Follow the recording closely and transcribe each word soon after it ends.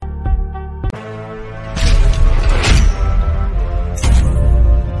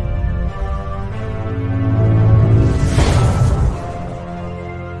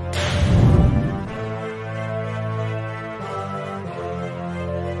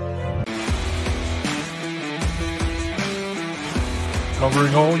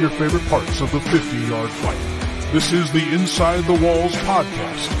covering all your favorite parts of the 50-yard fight. This is the Inside the Walls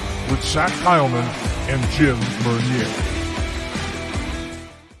podcast with Zach Heilman and Jim Bernier.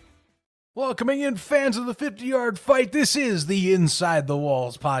 Welcoming in fans of the 50-yard fight, this is the Inside the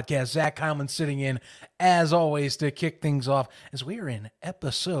Walls podcast. Zach Heilman sitting in, as always, to kick things off as we are in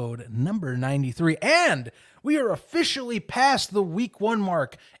episode number 93. And we are officially past the week 1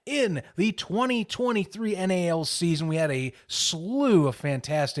 mark in the 2023 NAL season. We had a slew of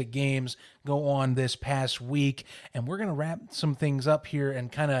fantastic games go on this past week, and we're going to wrap some things up here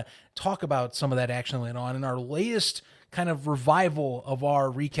and kind of talk about some of that action later on in our latest kind of revival of our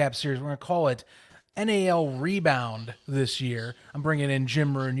recap series. We're going to call it NAL Rebound this year. I'm bringing in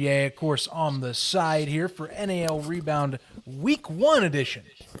Jim Bernier, of course, on the side here for NAL Rebound Week 1 edition.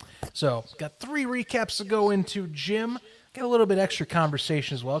 So, got 3 recaps to go into, Jim. Got a little bit extra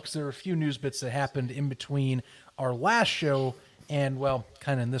conversation as well, because there were a few news bits that happened in between our last show and, well,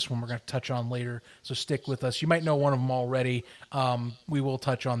 kind of in this one we're going to touch on later, so stick with us. You might know one of them already. We will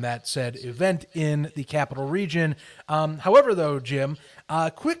touch on that said event in the Capital Region. However, though, Jim,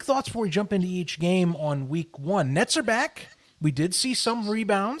 quick thoughts before we jump into each game on Week 1. Nets are back. We did see some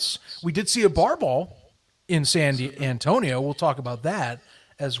rebounds. We did see a bar ball in San Antonio. We'll talk about that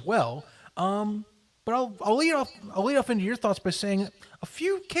as well. But I'll lead off into your thoughts by saying a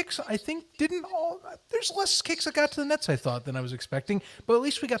few kicks I think there's less kicks that got to the Nets I thought than I was expecting, but at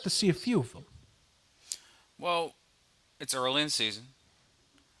least we got to see a few of them. Well, it's early in the season.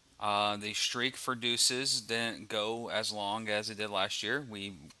 The streak for deuces didn't go as long as it did last year.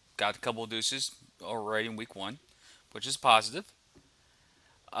 We got a couple of deuces already in week 1, which is positive.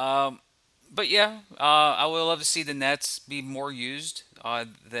 But yeah, I would love to see the Nets be more used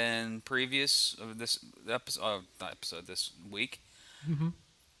than previous this week. Mm-hmm.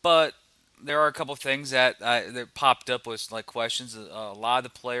 But there are a couple of things that popped up with like questions. A lot of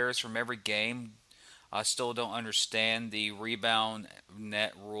the players from every game still don't understand the rebound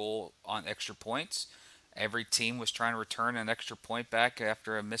net rule on extra points. Every team was trying to return an extra point back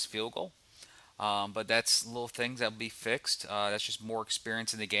after a missed field goal. But that's little things that will be fixed. That's just more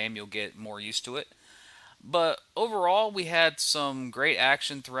experience in the game. You'll get more used to it. But overall, we had some great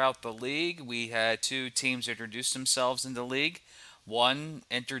action throughout the league. We had 2 teams introduce themselves in the league. One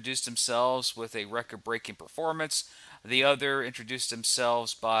introduced themselves with a record-breaking performance. The other introduced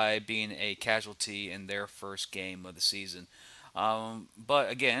themselves by being a casualty in their first game of the season.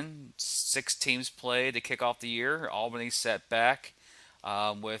 But again, 6 teams played to kick off the year. Albany set back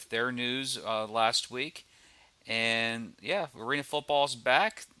with their news last week. And yeah, arena football's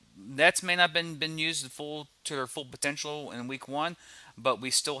back. Nets may not have been used to their full potential in week 1, but we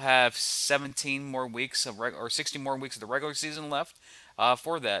still have 17 more weeks or 60 more weeks of the regular season left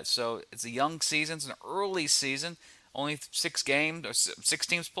for that. So it's a young season, it's an early season. Only 6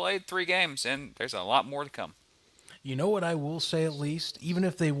 teams played, 3 games, and there's a lot more to come. You know what I will say at least, even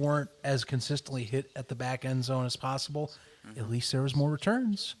if they weren't as consistently hit at the back end zone as possible, at least there was more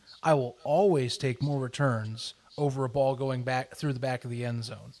returns. I will always take more returns over a ball going back through the back of the end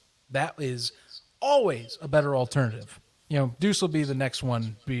zone. That is always a better alternative. You know, deuce will be the next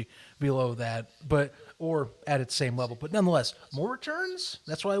one below that, or at its same level. But nonetheless, more returns,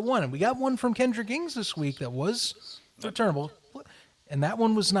 that's what I wanted. We got one from Kendrick Ings this week that was returnable, and that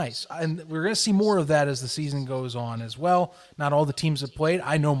one was nice. And we're going to see more of that as the season goes on as well. Not all the teams have played.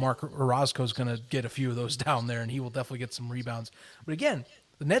 I know Mark Orozco is going to get a few of those down there, and he will definitely get some rebounds. But again,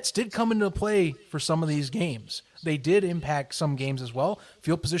 the Nets did come into play for some of these games. They did impact some games as well,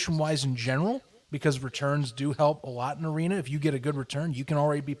 field position-wise in general, because returns do help a lot in arena. If you get a good return, you can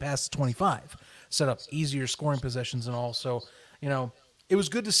already be past the 25, set up easier scoring possessions and all. So, you know, it was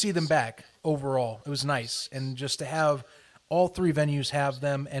good to see them back overall. It was nice. And just to have all 3 venues have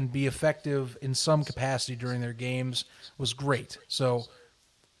them and be effective in some capacity during their games was great. So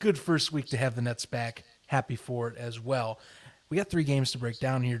good first week to have the Nets back. Happy for it as well. We got 3 games to break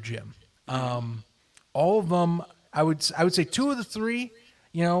down here, Jim. All of them, I would say 2 of the 3,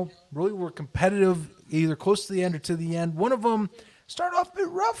 you know, really were competitive, either close to the end or to the end. One of them started off a bit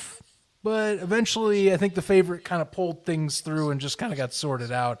rough, but eventually I think the favorite kind of pulled things through and just kind of got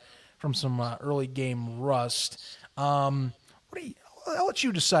sorted out from some early game rust. I'll let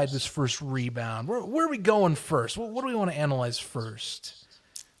you decide this first rebound. Where are we going first? What do we want to analyze first?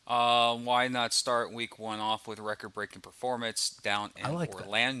 Why not start week 1 off with record-breaking performance down in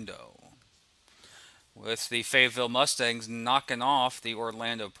Orlando? With the Fayetteville Mustangs knocking off the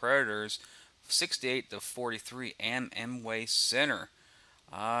Orlando Predators 68-43 and Amway Center.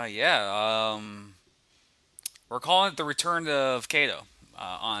 We're calling it the return of Cato,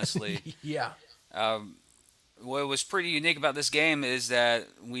 honestly. Yeah. what was pretty unique about this game is that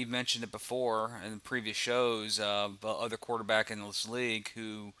we mentioned it before in previous shows. The other quarterback in this league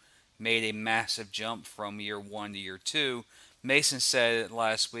who made a massive jump from year one to year two. Mason said it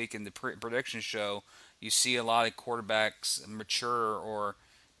last week in the prediction show. You see a lot of quarterbacks mature or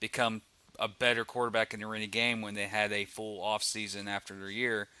become a better quarterback in the arena game when they had a full off season after their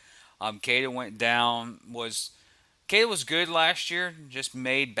year. Cato went down. Cato was good last year, just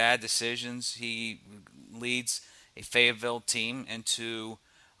made bad decisions. He leads a Fayetteville team into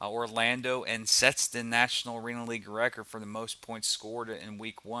Orlando and sets the National Arena League record for the most points scored in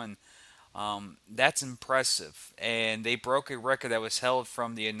Week 1. That's impressive. And they broke a record that was held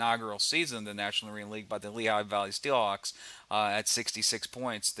from the inaugural season of the National Arena League by the Lehigh Valley Steelhawks at 66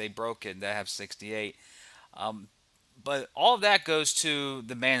 points. They broke it. They have 68. But all of that goes to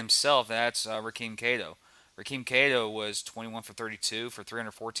the man himself. That's Rakeem Cato. Rakeem Cato was 21 for 32 for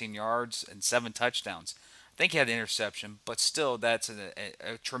 314 yards and 7 touchdowns. I think he had an interception, but still, that's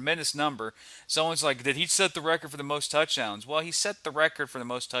a tremendous number. Someone's like, did he set the record for the most touchdowns? Well, he set the record for the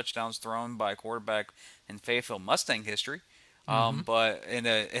most touchdowns thrown by a quarterback in Fayetteville Mustang history. But in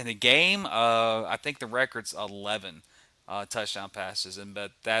a game, I think the record's 11 touchdown passes,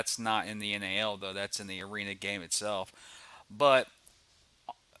 but that's not in the NAL though. That's in the arena game itself. But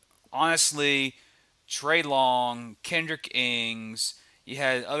honestly, Trey Long, Kendrick Ings. You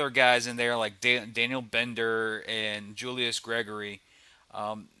had other guys in there like Daniel Bender and Julius Gregory.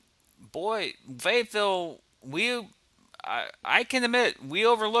 Boy, Fayetteville, I can admit we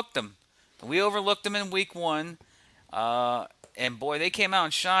overlooked them. We overlooked them in Week 1, and boy, they came out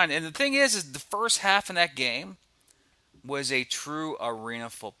and shined. And the thing is the first half in that game was a true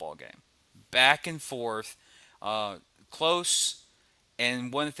arena football game, back and forth, close.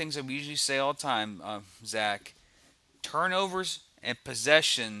 And one of the things that we usually say all the time, Zach, turnovers and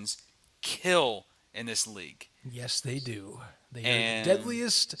possessions kill in this league. Yes, they do. They are the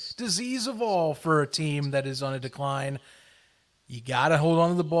deadliest disease of all for a team that is on a decline. You got to hold on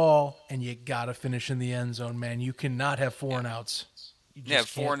to the ball, and you got to finish in the end zone, man. You cannot have 4 and outs. You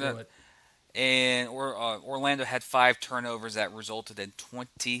just can't do it. And Orlando had 5 turnovers that resulted in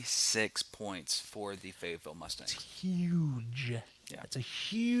 26 points for the Fayetteville Mustangs. It's huge. Yeah. It's a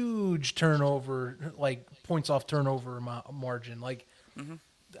huge turnover, like points off turnover margin. Like,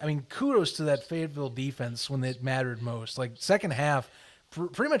 I mean, kudos to that Fayetteville defense when it mattered most. Like, second half,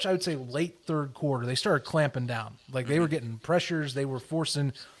 pretty much I would say late third quarter, they started clamping down. Like, they were getting pressures. They were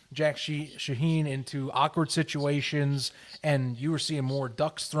forcing Jack Shaheen into awkward situations, and you were seeing more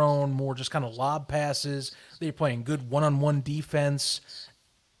ducks thrown, more just kind of lob passes. They were playing good one-on-one defense.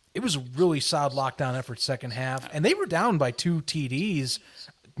 It was a really solid lockdown effort second half, and they were down by 2 TDs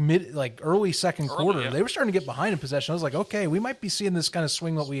early second quarter. Yeah. They were starting to get behind in possession. I was like, okay, we might be seeing this kind of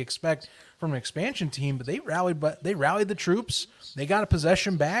swing what we expect from an expansion team, but they rallied the troops. They got a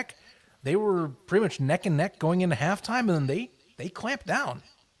possession back. They were pretty much neck and neck going into halftime, and then they clamped down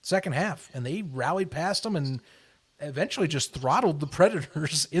second half, and they rallied past them and eventually just throttled the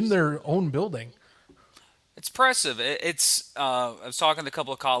Predators in their own building. It's impressive. I was talking to a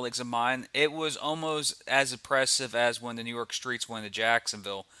couple of colleagues of mine. It was almost as impressive as when the New York Streets went to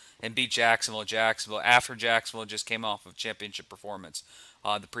Jacksonville and beat Jacksonville after Jacksonville just came off of championship performance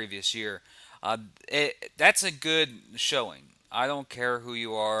the previous year. That's a good showing. I don't care who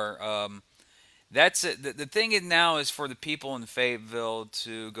you are. That's it. The thing is now is for the people in Fayetteville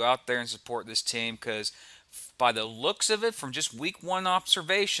to go out there and support this team because by the looks of it, from just Week 1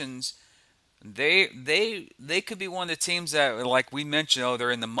 observations, They could be one of the teams that, like we mentioned, they're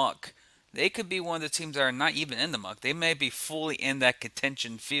in the muck. They could be one of the teams that are not even in the muck. They may be fully in that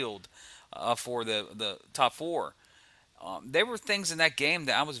contention field for the top 4. There were things in that game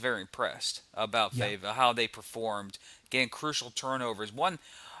that I was very impressed about Fayetteville, how they performed, getting crucial turnovers.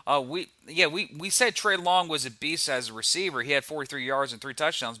 We said Trey Long was a beast as a receiver. He had 43 yards and 3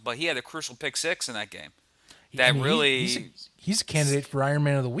 touchdowns, but he had a crucial pick 6 in that game. He's a candidate for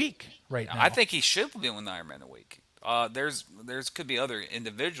Ironman of the Week right now. I think he should be winning the Ironman of the Week. There's could be other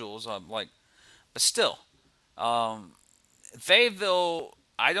individuals but still, Fayetteville.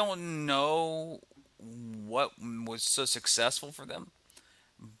 I don't know what was so successful for them,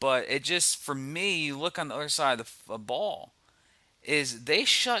 but it just for me, you look on the other side of the ball, is they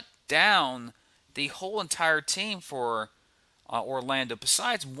shut down the whole entire team for Orlando.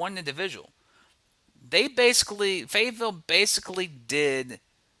 Besides one individual. Fayetteville basically did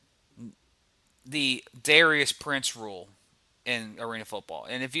the Darius Prince rule in arena football.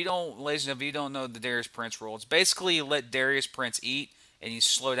 And if you don't, ladies and gentlemen, if you don't know the Darius Prince rule, it's basically you let Darius Prince eat and you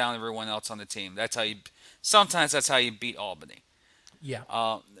slow down everyone else on the team. Sometimes that's how you beat Albany.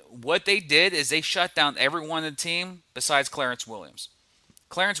 Yeah. What they did is they shut down everyone on the team besides Clarence Williams.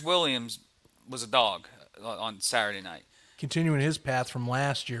 Clarence Williams was a dog on Saturday night. Continuing his path from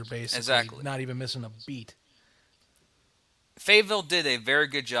last year, basically. Exactly. Not even missing a beat. Fayetteville did a very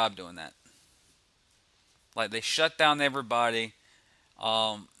good job doing that. Like, they shut down everybody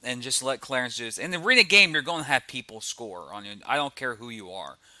and just let Clarence do this. In the arena game, you're going to have people score on you. I don't care who you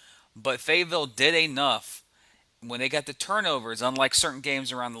are. But Fayetteville did enough when they got the turnovers, unlike certain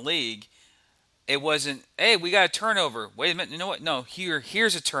games around the league. It wasn't, hey, we got a turnover. Wait a minute, you know what? No,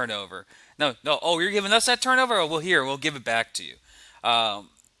 here's a turnover. No. Oh, you're giving us that turnover? Oh, well, here, we'll give it back to you.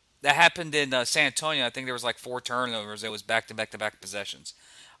 That happened in San Antonio. I think there was like 4 turnovers. It was back-to-back-to-back possessions.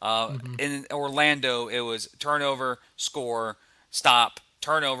 In Orlando, it was turnover, score, stop,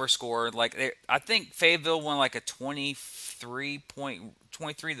 turnover, score. I think Fayetteville won like a 23 points,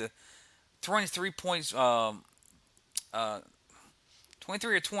 23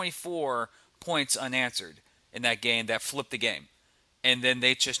 or 24 points unanswered in that game that flipped the game. And then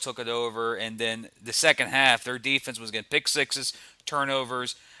they just took it over. And then the second half, their defense was getting pick sixes,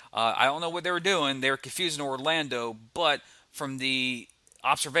 turnovers. I don't know what they were doing. They were confusing Orlando, but from the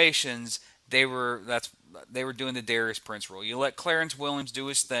observations, they were doing the Darius Prince rule. You let Clarence Williams do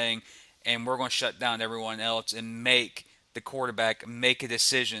his thing, and we're going to shut down everyone else and make the quarterback make a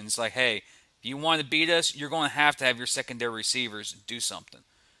decision. It's like, hey, if you want to beat us, you're going to have your secondary receivers do something.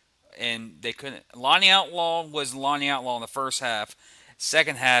 And they couldn't. Lonnie Outlaw was Lonnie Outlaw in the first half.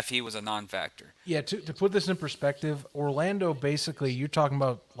 Second half, he was a non-factor. Yeah, to put this in perspective, Orlando basically, you're talking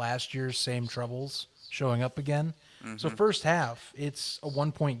about last year's same troubles showing up again. Mm-hmm. So first half, it's a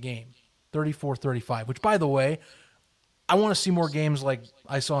 1-point game, 34-35, which, by the way, I want to see more games like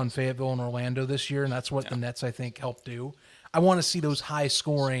I saw in Fayetteville and Orlando this year, and that's what the Nets, I think, helped do. I want to see those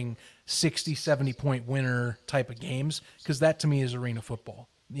high-scoring 60, 70-point winner type of games, because that, to me, is arena football.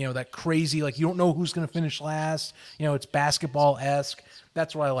 You know, that crazy, like, you don't know who's going to finish last. You know, it's basketball-esque.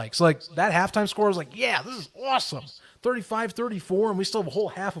 That's what I like. So, like, that halftime score was like, yeah, this is awesome. 35-34, and we still have a whole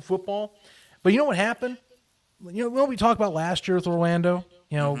half of football. But you know what happened? You know what we talked about last year with Orlando?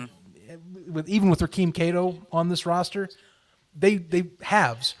 You know, even with Rakeem Cato on this roster, they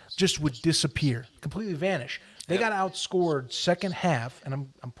halves just would disappear, completely vanish. They got outscored second half, and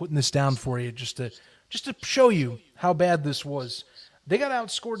I'm putting this down for you just to show you how bad this was. They got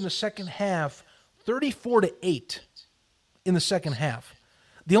outscored in the second half 34-8 in the second half.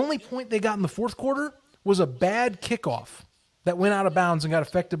 The only point they got in the fourth quarter was a bad kickoff that went out of bounds and got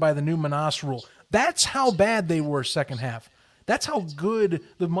affected by the new Manas rule. That's how bad they were second half. That's how good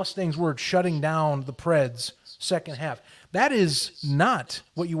the Mustangs were at shutting down the Preds second half. That is not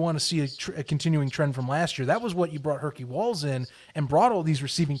what you want to see a continuing trend from last year. That was what you brought Herky Walls in and brought all these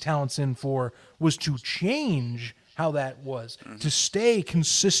receiving talents in for, was to change how that was, to stay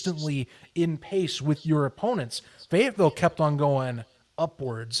consistently in pace with your opponents. Fayetteville kept on going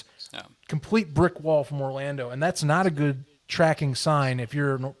upwards. Complete brick wall from Orlando, and that's not a good tracking sign if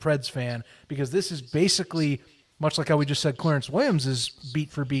you're a Preds fan, because this is basically much like how we just said Clarence Williams is beat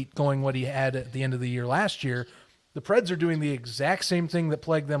for beat going what he had at the end of the year last year. The Preds are doing the exact same thing that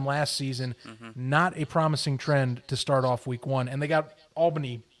plagued them last season. Not a promising trend to start off week one, and they got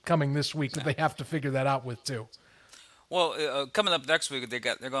Albany coming this week that they have to figure that out with too. Well, coming up next week, they're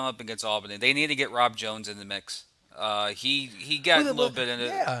going up against Albany. They need to get Rob Jones in the mix. He got a little bit in it.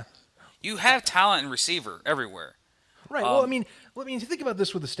 Yeah. You have talent and receiver everywhere. Right. Well, I mean, think about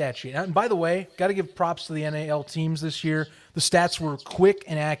this with the stat sheet. And by the way, got to give props to the NAL teams this year. The stats were quick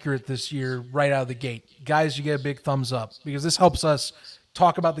and accurate this year right out of the gate. Guys, you get a big thumbs up, because this helps us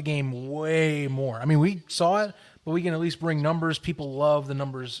talk about the game way more. I mean, we saw it, but we can at least bring numbers. People love the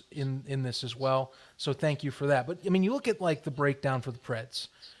numbers in this as well. So thank you for that. But, I mean, you look at, like, the breakdown for the Preds.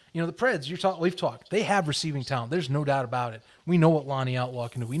 You know, the Preds, we've talked. They have receiving talent. There's no doubt about it. We know what Lonnie Outlaw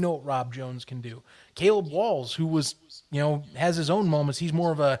can do. We know what Rob Jones can do. Caleb Walls, who was, has his own moments. He's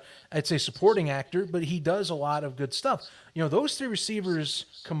more of a, I'd say, supporting actor, but he does a lot of good stuff. Those three receivers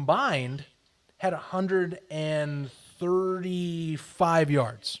combined had 135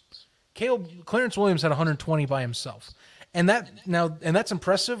 yards. Clarence Williams had 120 by himself. And that's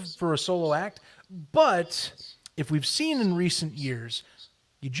impressive for a solo act. But if we've seen in recent years,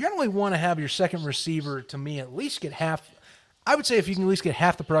 you generally want to have your second receiver, to me, at least get half. I would say if you can at least get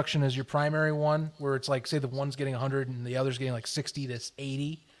half the production as your primary one, where it's like, say, the one's getting 100 and the other's getting like 60 to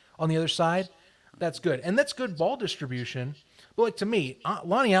 80 on the other side, that's good. And that's good ball distribution. But, like, to me,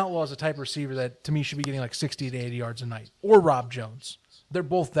 Lonnie Outlaw is a type of receiver that, to me, should be getting like 60 to 80 yards a night. Or Rob Jones. They're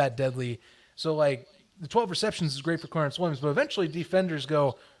both that deadly. So, like, the 12 receptions is great for Clarence Williams, but eventually defenders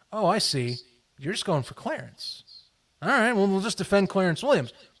go, oh, I see. You're just going for Clarence. all right, well, we'll just defend Clarence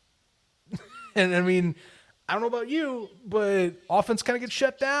Williams. And I mean, I don't know about you, but offense kind of gets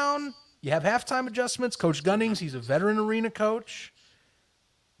shut down. You have halftime adjustments. Coach Gunnings, he's a veteran arena coach.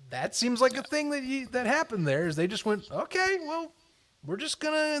 That seems like a thing that happened there is they just went, okay, well, we're just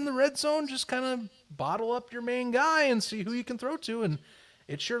going to, in the red zone, just kind of bottle up your main guy and see who you can throw to. And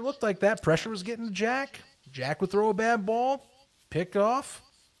it sure looked like that. Pressure was getting to Jack. Jack would throw a bad ball, pick off.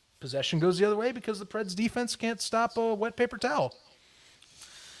 Possession goes the other way because the Preds defense can't stop a wet paper towel.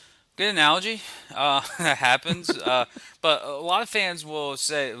 Good analogy. That happens. But a lot of fans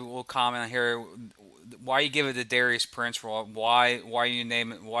will comment here, why you give it to Darius Prince role? Why you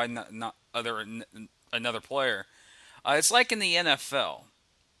name it? Why not another player? It's like in the NFL.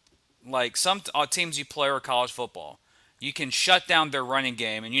 Like some teams you play or college football, you can shut down their running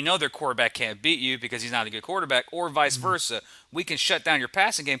game, and you know their quarterback can't beat you because he's not a good quarterback, or vice versa. We can shut down your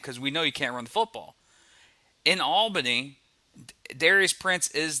passing game because we know you can't run the football. In Albany, Darius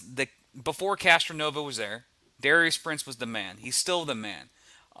Prince is before Castronova was there. Darius Prince was the man. He's still the man.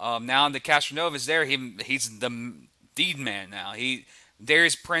 Now that Castronova is there, he's the man now.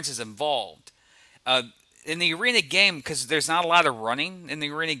 Darius Prince is involved. In the arena game, because there's not a lot of running in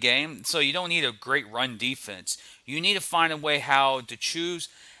the arena game, so you don't need a great run defense. You need to find a way how to choose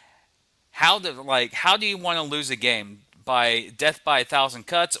how do you want to lose a game? By death by 1,000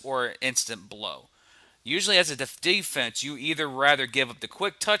 cuts or instant blow? Usually as a defense, you either rather give up the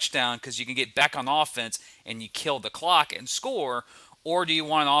quick touchdown because you can get back on offense and you kill the clock and score, or do you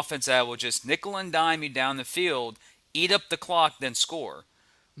want an offense that will just nickel and dime you down the field, eat up the clock, then score?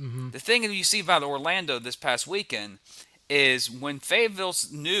 The thing that you see about Orlando this past weekend is when Fayetteville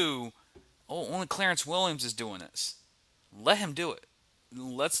knew, only Clarence Williams is doing this. Let him do it.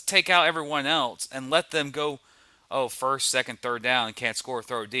 Let's take out everyone else and let them go, first, second, third down, and can't score,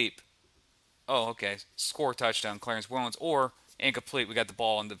 throw deep. Okay, score touchdown, Clarence Williams, or incomplete. We got the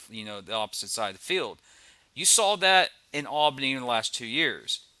ball on the opposite side of the field. You saw that in Albany in the last 2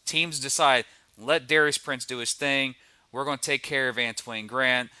 years. Teams decide, let Darius Prince do his thing. We're going to take care of Antoine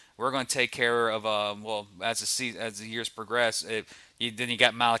Grant. We're going to take care of as the years progress. Then you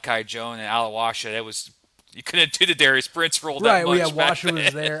got Malachi Jones and Alawasha. You couldn't do the Darius Prince role that much. Right, Washer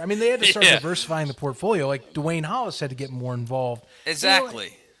was there. I mean, they had to start diversifying the portfolio. Like Dwayne Hollis had to get more involved.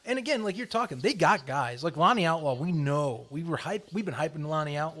 Exactly. And again, like you're talking, they got guys like Lonnie Outlaw. We know we've been hyping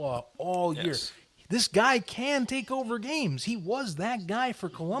Lonnie Outlaw all year. This guy can take over games. He was that guy for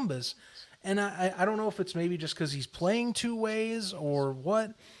Columbus, and I don't know if it's maybe just because he's playing two ways or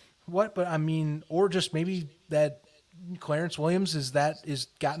what, but I mean, or just maybe that Clarence Williams is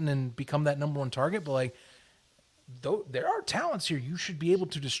gotten and become that number one target. But like, there are talents here. You should be able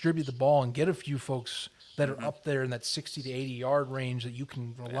to distribute the ball and get a few folks that are up there in that 60 to 80 yard range that you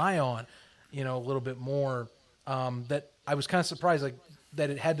can rely on, a little bit more. That I was kind of surprised, like that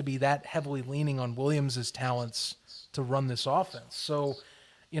it had to be that heavily leaning on Williams's talents to run this offense. So,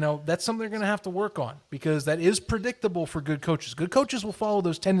 that's something they're going to have to work on because that is predictable for good coaches. Good coaches will follow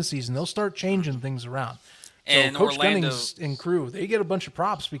those tendencies and they'll start changing things around. And so Coach Orlando Gunnings and crew, they get a bunch of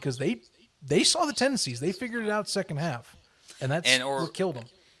props because they saw the tendencies. They figured it out second half, and that's what killed them.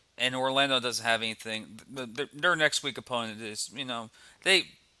 And Orlando doesn't have anything. Their next week opponent is, they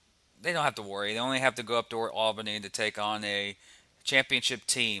don't have to worry. They only have to go up to Albany to take on a championship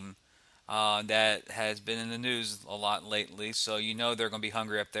team that has been in the news a lot lately. So they're going to be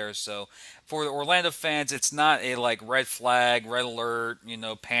hungry up there. So for the Orlando fans, it's not a red flag, red alert,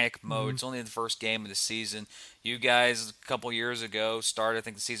 panic mode. It's only the first game of the season. You guys a couple years ago started, I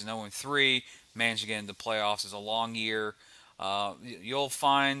think, the season 0-3, managed to get into the playoffs. It's a long year. You'll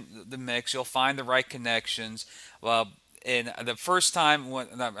find the mix. You'll find the right connections. And the first time,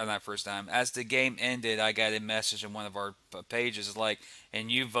 not first time, as the game ended, I got a message in one of our pages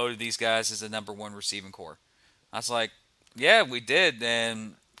and you voted these guys as the number one receiving core. I was like, yeah, we did.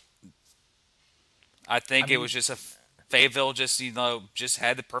 And I think it was just Fayetteville just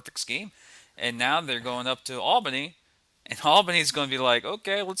had the perfect scheme. And now they're going up to Albany, and Albany's going to be like,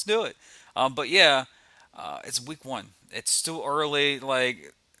 okay, let's do it. But yeah, it's week one. It's still early.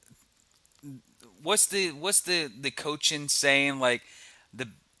 Like, what's the coaching saying? Like,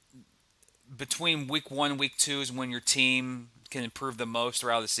 between week one and week two is when your team can improve the most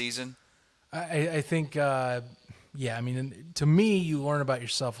throughout the season. I think, I mean, to me, you learn about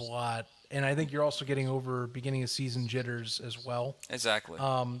yourself a lot, and I think you're also getting over beginning of season jitters as well. Exactly.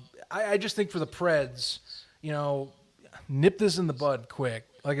 I just think for the Preds, nip this in the bud quick.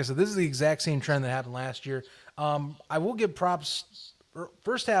 Like I said, this is the exact same trend that happened last year. I will give props.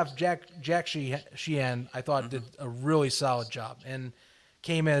 First half, Jack Sheehan, I thought, did a really solid job and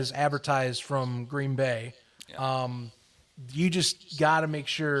came as advertised from Green Bay. Yeah. You just got to make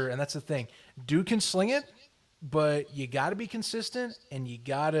sure, and that's the thing. Dude can sling it, but you got to be consistent, and you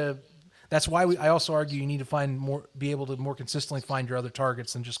got to. That's why I also argue you need to be able to more consistently find your other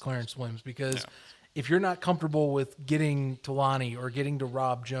targets than just Clarence Williams. Because if you're not comfortable with getting to Lonnie or getting to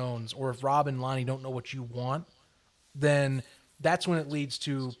Rob Jones, or if Rob and Lonnie don't know what you want, then that's when it leads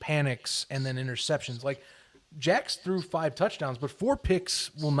to panics and then interceptions. Like Jax threw 5 touchdowns, but 4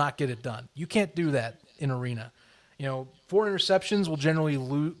 picks will not get it done. You can't do that in arena. 4 interceptions will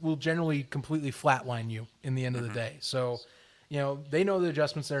generally completely flatline you in the end of the day. So, they know the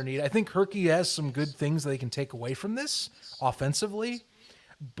adjustments that are needed. I think Herky has some good things they can take away from this offensively.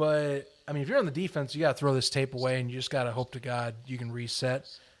 But, I mean, if you're on the defense, you got to throw this tape away, and you just got to hope to God you can reset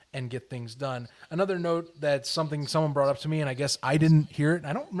and get things done. Another note that's something someone brought up to me, and I guess I didn't hear it.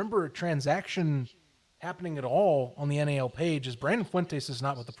 I don't remember a transaction happening at all on the NAL page, is Brandon Fuentes is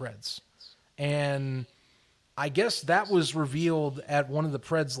not with the Preds. And I guess that was revealed at one of the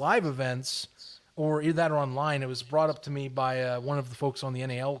Preds live events, or either that or online. It was brought up to me by one of the folks on the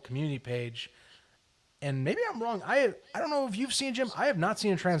NAL community page. And maybe I'm wrong. I don't know if you've seen, Jim. I have not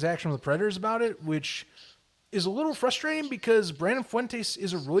seen a transaction with the Predators about it, which is a little frustrating because Brandon Fuentes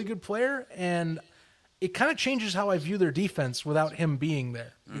is a really good player, and it kind of changes how I view their defense without him being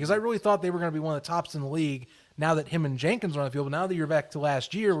there. Because I really thought they were going to be one of the tops in the league now that him and Jenkins are on the field. But now that you're back to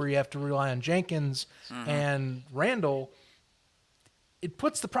last year where you have to rely on Jenkins and Randall, it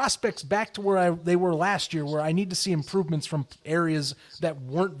puts the prospects back to where they were last year, where I need to see improvements from areas that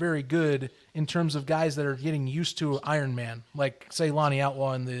weren't very good in terms of guys that are getting used to Iron Man, like, say, Lonnie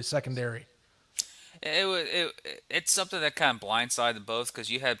Outlaw in the secondary. It's something that kind of blindsided both because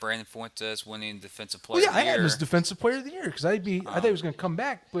you had Brandon Fuentes winning Defensive Player of the Year. I had him as Defensive Player of the Year because I thought he was going to come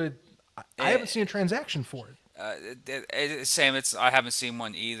back, but I haven't seen a transaction for it. Sam, I haven't seen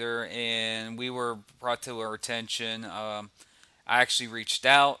one either, and we were brought to our attention. I actually reached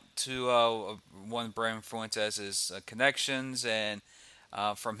out to one of Brandon Fuentes' connections, and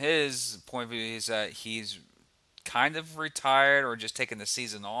from his point of view, is that he's kind of retired or just taking the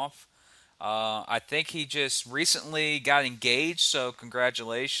season off. I think he just recently got engaged, so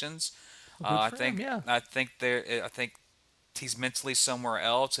congratulations. I think he's mentally somewhere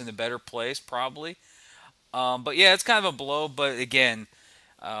else in a better place, probably. But yeah, it's kind of a blow. But again,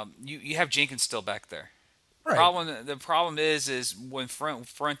 you have Jenkins still back there. Right. The problem is when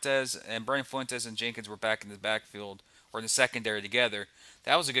Fuentes and Brandon Fuentes and Jenkins were back in the backfield or in the secondary together,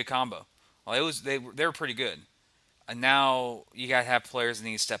 that was a good combo. Well, they were pretty good. And now you got to have players that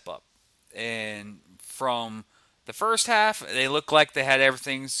need to step up. And from the first half, they looked like they had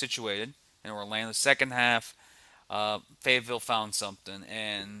everything situated in Orlando. The second half, Fayetteville found something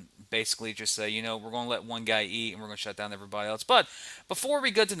and basically just say, we're going to let one guy eat and we're going to shut down everybody else. But before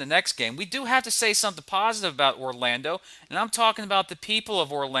we go to the next game, we do have to say something positive about Orlando. And I'm talking about the people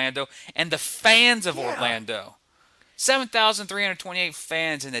of Orlando and the fans of Orlando. 7,328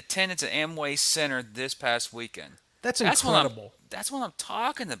 fans in attendance at Amway Center this past weekend. That's incredible. That's what I'm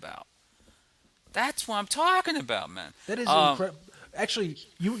talking about. That's what I'm talking about, man. That is incredible. Actually,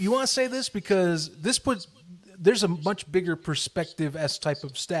 you want to say this because there's a much bigger perspective as type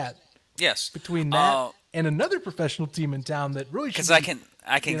of stat. Yes. Between that and another professional team in town that really should. Because I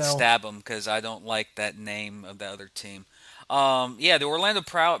can stab them because I don't like that name of the other team. The Orlando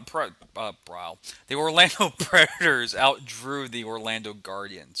the Orlando Predators outdrew the Orlando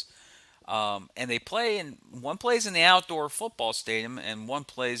Guardians. And one plays in the outdoor football stadium and one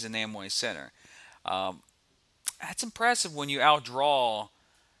plays in Amway Center. That's impressive when you outdraw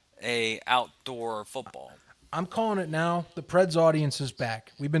a outdoor football. I'm calling it now. The Preds audience is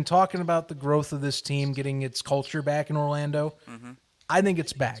back. We've been talking about the growth of this team, getting its culture back in Orlando. Mm-hmm. I think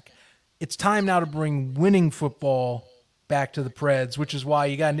it's back. It's time now to bring winning football back to the Preds, which is why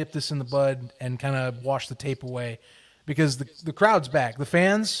you got to nip this in the bud and kind of wash the tape away. Because the crowd's back. The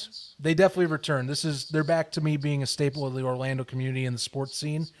fans, they definitely returned. They're back to me being a staple of the Orlando community and the sports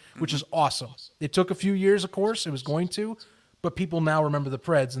scene, which is awesome. It took a few years, of course. It was going to. But people now remember the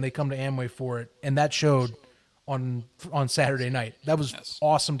Preds, and they come to Amway for it. And that showed on Saturday night. That was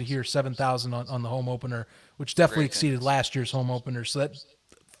awesome to hear 7,000 on the home opener, which definitely exceeded last year's home opener. So that's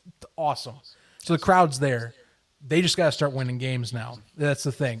awesome. So the crowd's there. They just got to start winning games now. That's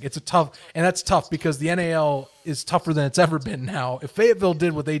the thing. That's tough because the NAL is tougher than it's ever been now. If Fayetteville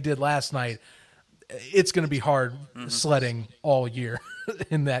did what they did last night, it's going to be hard sledding all year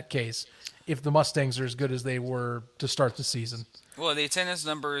in that case if the Mustangs are as good as they were to start the season. Well, the attendance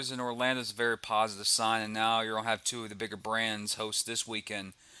numbers in Orlando is a very positive sign, and now you're going to have two of the bigger brands host this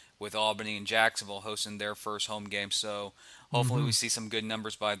weekend with Albany and Jacksonville hosting their first home game. So hopefully we see some good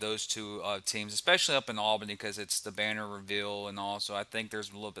numbers by those two teams, especially up in Albany because it's the banner reveal, and also I think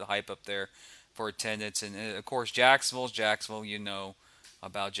there's a little bit of hype up there for attendance. And of course, Jacksonville's Jacksonville. You know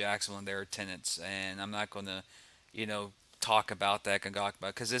about Jacksonville and their attendance, and I'm not going to, talk about that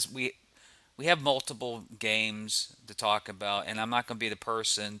because we have multiple games to talk about, and I'm not going to be the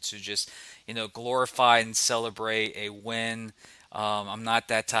person to just, glorify and celebrate a win. I'm not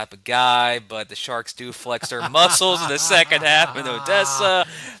that type of guy, but the Sharks do flex their muscles in the second half in Odessa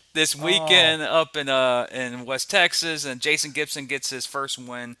this weekend up in West Texas, and Jason Gibson gets his first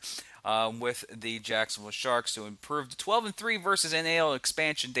win with the Jacksonville Sharks to improve to 12-3 versus NAL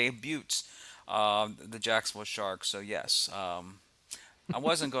expansion debuts the Jacksonville Sharks. So yes. I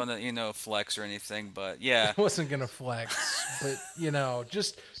wasn't going to, flex or anything, but yeah. I wasn't going to flex, but,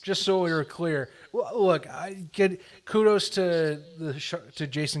 just so we were clear. Well, look, I get kudos to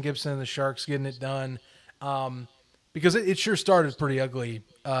Jason Gibson and the Sharks getting it done, because it sure started pretty ugly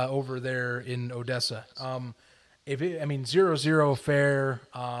over there in Odessa. 0-0 affair,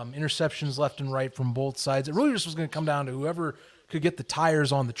 interceptions left and right from both sides. It really just was going to come down to whoever could get the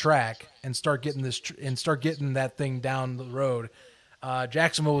tires on the track and start getting that thing down the road.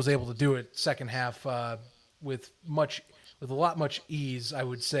 Jacksonville was able to do it second half with a lot much ease, I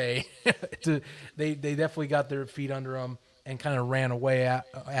would say. They definitely got their feet under them and kind of ran away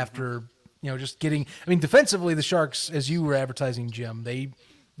after just getting. Defensively, the Sharks, as you were advertising, Jim,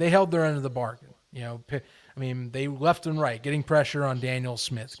 they held their end of the bargain. They left and right, getting pressure on Daniel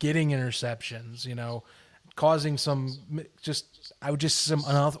Smith, getting interceptions. Causing some some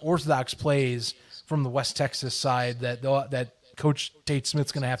unorthodox plays from the West Texas side that Coach Tate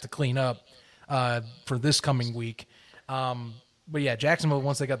Smith's going to have to clean up for this coming week. But yeah, Jacksonville,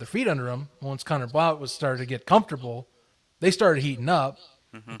 once they got their feet under them, once Connor Blount was started to get comfortable, they started heating up.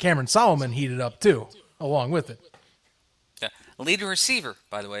 Mm-hmm. Cameron Solomon heated up too, along with it. Yeah. Leading receiver,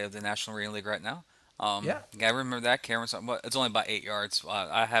 by the way, of the National Arena League right now. Yeah, I remember that. Cameron Solomon. It's only about 8 yards.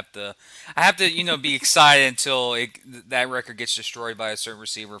 I have to, be excited until that record gets destroyed by a certain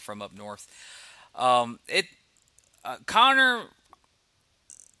receiver from up north. Connor, a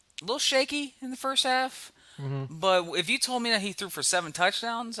little shaky in the first half. Mm-hmm. But if you told me that he threw for 7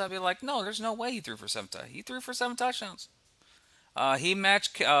 touchdowns, I'd be like, no, there's no way he threw for 7 touchdowns. He threw for 7 touchdowns. He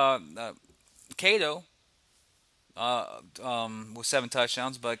matched Cato with 7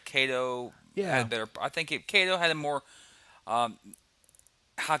 touchdowns, but Cato had better. I think Cato had a more. How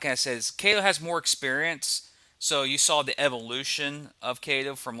can I say this? Cato has more experience. So you saw the evolution of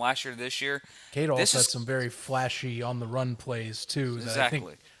Cato from last year to this year. Cato also had some very flashy on-the-run plays, too. That exactly. I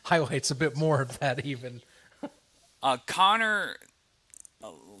think highlights a bit more of that, even. Connor, a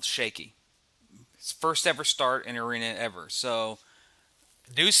little shaky. His first ever start in arena ever. So,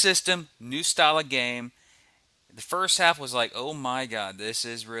 new system, new style of game. The first half was like, oh my God, this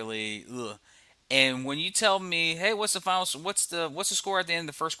is really ugh. And when you tell me, hey, what's the final? What's the score at the end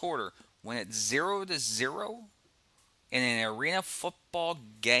of the first quarter? When it's 0-0 in an arena football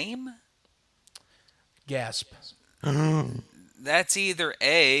game? Gasp. That's either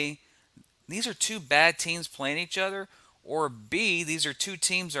A, these are two bad teams playing each other, or B, these are two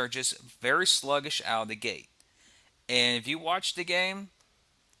teams that are just very sluggish out of the gate. And if you watch the game,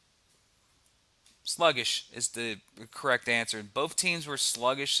 sluggish is the correct answer. Both teams were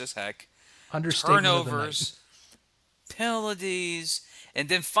sluggish as heck. Turnovers, penalties. And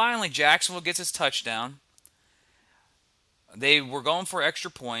then finally, Jacksonville gets his touchdown. They were going for an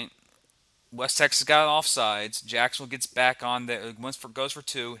extra point. West Texas got offsides. Jacksonville gets back on there. Goes for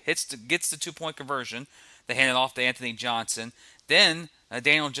 2. Gets the 2-point conversion. They hand it off to Anthony Johnson. Then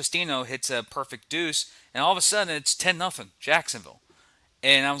Daniel Justino hits a perfect deuce. And all of a sudden, it's 10-0 Jacksonville.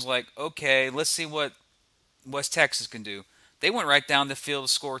 And I was like, okay, let's see what West Texas can do. They went right down the field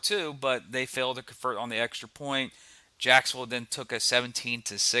to score 2, but they failed to convert on the extra point. Jacksonville then took a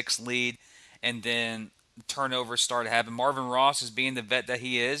 17-6 lead, and then turnovers started happening. Marvin Ross is being the vet that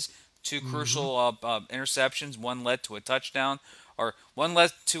he is. 2 crucial interceptions. One led to a touchdown, or one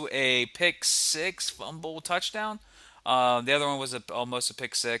led to a pick 6 fumble touchdown. The other one was almost a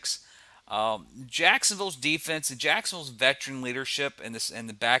pick 6. Jacksonville's defense and Jacksonville's veteran leadership in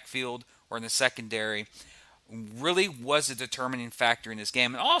the backfield or in the secondary really was a determining factor in this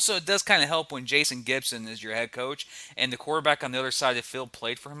game. And also, it does kind of help when Jason Gibson is your head coach and the quarterback on the other side of the field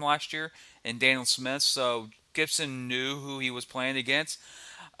played for him last year, and Daniel Smith. So Gibson knew who he was playing against.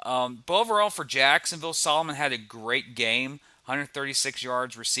 But overall, for Jacksonville, Solomon had a great game. 136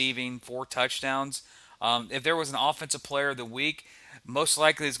 yards receiving, 4 touchdowns. If there was an offensive player of the week, Most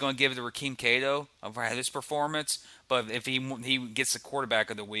likely is going to give it to Rakeem Cato for his performance. But if he gets the quarterback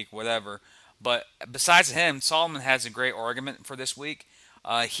of the week, whatever. But besides him, Solomon has a great argument for this week.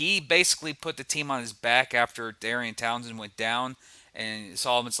 He basically put the team on his back after Darian Townsend went down, and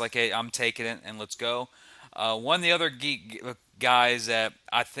Solomon's like, "Hey, I'm taking it, and let's go." One of the other guys that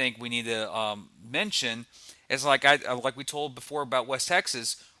I think we need to mention is like we told before about West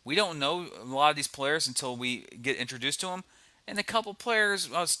Texas. We don't know a lot of these players until we get introduced to them, and a couple players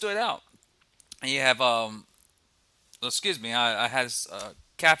stood out. And you have excuse me, I had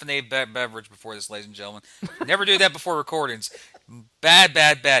caffeinated beverage before this, ladies and gentlemen. Never do that before recordings. Bad,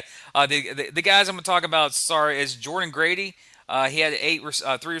 bad, bad. The guys I'm going to talk about, is Jordan Grady. He had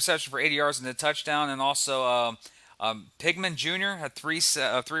 3 receptions for 80 yards and a touchdown, and also Pigman Jr. had three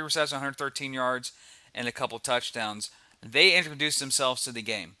receptions, 113 yards, and a couple touchdowns. They introduced themselves to the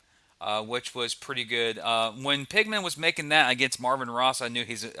game, which was pretty good. When Pigman was making that against Marvin Ross, I knew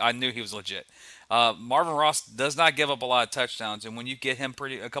he was legit. Marvin Ross does not give up a lot of touchdowns, and when you get him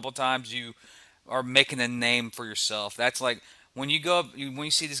a couple times, you are making a name for yourself. That's like when you go up, when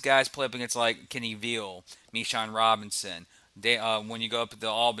you see these guys play up against like Kenny Veal, Meeshawn Robinson. When you go up to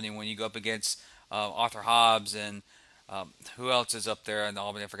Albany, when you go up against Arthur Hobbs and who else is up there in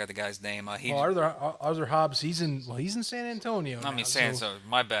Albany? I forgot the guy's name. Arthur Hobbs, he's in San Antonio. I mean, San Antonio.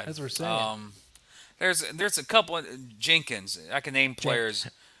 My bad. That's what we're saying. There's a couple of Jenkins. I can name players.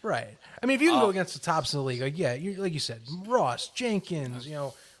 Right. I mean, if you can go against the tops of the league, like you said, Ross, Jenkins,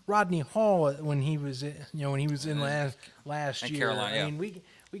 Rodney Hall when he was in last year. Carolina, yeah. I mean, we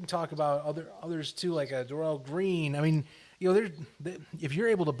can talk about others too, like Darrell Green. I mean, if you're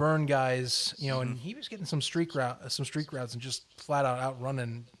able to burn guys, and he was getting some streak routes and just flat out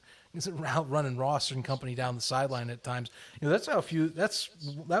outrunning Ross and company down the sideline at times. That was how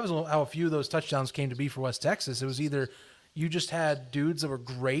a few of those touchdowns came to be for West Texas. It was either you just had dudes that were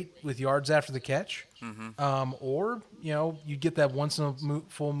great with yards after the catch, or you get that once in a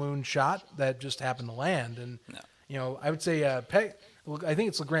full moon shot that just happened to land. And I would say I think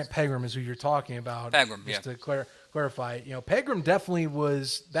it's LeGrant Pegram is who you're talking about. Pegram, just to clarify, Pegram definitely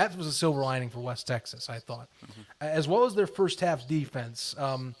was a silver lining for West Texas, I thought, as well as their first half defense.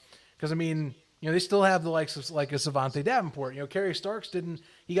 Because I mean, they still have the likes of like a Savante Davenport. Kerry Starks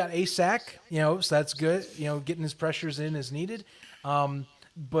he got a sack, so that's good. Getting his pressures in as needed.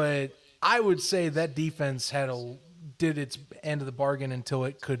 But I would say that defense did its end of the bargain until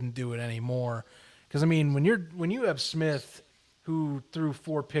it couldn't do it anymore. Because I mean, when you have Smith, who threw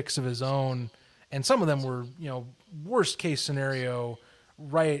 4 picks of his own, and some of them were worst case scenario,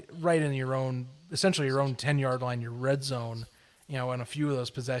 right in your own, essentially your own 10-yard line, your red zone. In a few of those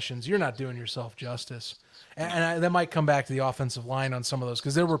possessions, you're not doing yourself justice. And that might come back to the offensive line on some of those,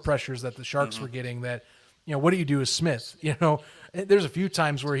 because there were pressures that the Sharks were getting that, what do you do with Smith? There's a few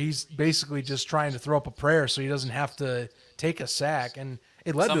times where he's basically just trying to throw up a prayer so he doesn't have to take a sack, and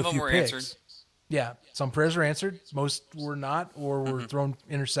it led to a few picks. Answered. Yeah, some prayers were answered. Most were not, or were thrown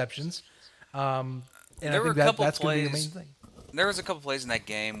interceptions. And there I think that's going to be the main thing. There was a couple plays in that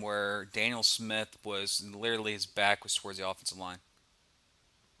game where Daniel Smith was literally his back was towards the offensive line.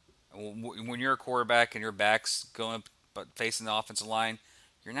 When you're a quarterback and your back's going up but facing the offensive line,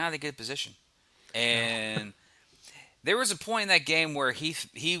 you're not in a good position. And there was a point in that game where he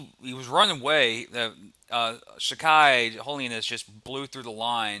was running away. Shakai Holiness just blew through the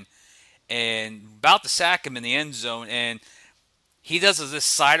line and about to sack him in the end zone, and he does this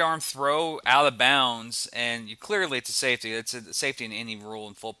sidearm throw out of bounds, and clearly it's a safety. It's a safety in any rule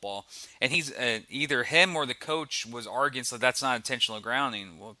in football. And he's either him or the coach was arguing so that's not intentional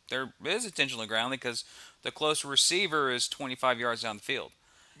grounding. Well, there is intentional grounding because the close receiver is 25 yards down the field.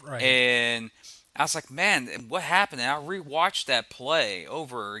 Right. And I was like, man, what happened? And I rewatched that play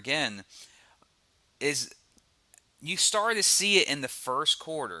over again. You started to see it in the first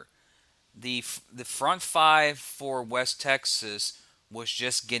quarter. The front five for West Texas was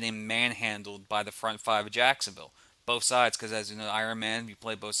just getting manhandled by the front five of Jacksonville. Both sides, because as you know, Iron Man, you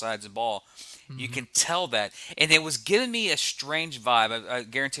play both sides of the ball. You can tell that. And it was giving me a strange vibe. I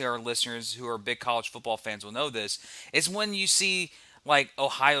guarantee our listeners who are big college football fans will know this. It's when you see like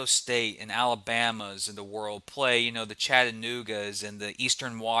Ohio State and Alabamas in the world play, the Chattanoogas and the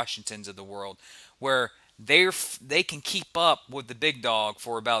Eastern Washingtons of the world, where they can keep up with the big dog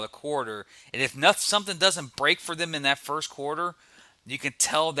for about a quarter, and if something doesn't break for them in that first quarter, you can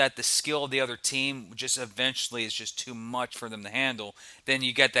tell that the skill of the other team just eventually is just too much for them to handle. Then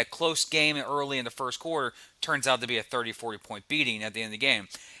you get that close game early in the first quarter, turns out to be a 30, 40-point beating at the end of the game.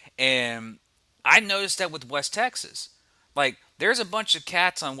 And I noticed that with West Texas. Like, there's a bunch of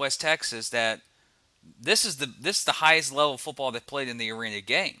cats on West Texas that this is the highest level of football they played in the arena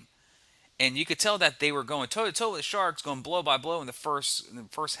game. And you could tell that they were going toe to toe with the Sharks, going blow by blow in the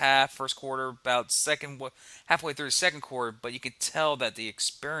first half, first quarter, about halfway through the second quarter. But you could tell that the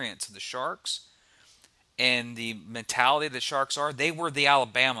experience of the Sharks and the mentality of the Sharks they were the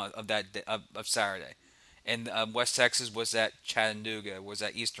Alabama of of Saturday. And West Texas was at Chattanooga, was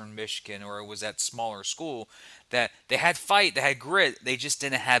at Eastern Michigan, or it was that smaller school that they had fight, they had grit, they just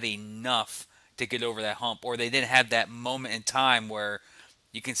didn't have enough to get over that hump, or they didn't have that moment in time where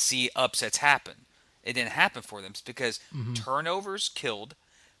you can see upsets happen. It didn't happen for them because turnovers killed,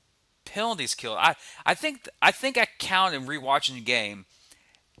 penalties killed. I think I counted in rewatching the game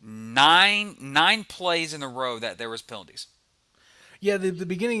nine plays in a row that there was penalties. Yeah, the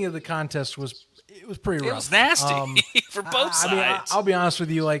beginning of the contest was pretty rough. It was nasty for both sides. I mean, I'll be honest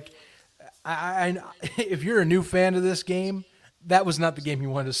with you. Like, if you're a new fan of this game, that was not the game you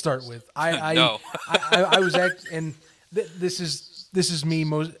wanted to start with. No. I was and this is me.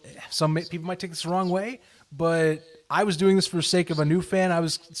 Some people might take this the wrong way, but I was doing this for the sake of a new fan. I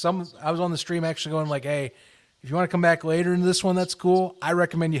was on the stream actually going like, hey, if you want to come back later into this one, that's cool. I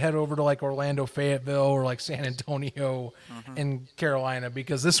recommend you head over to like Orlando, Fayetteville, or like San Antonio and Carolina,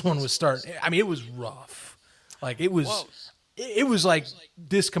 because this one was starting. I mean, it was rough. Like it was like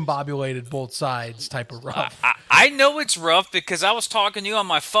discombobulated both sides type of rough. I know it's rough because I was talking to you on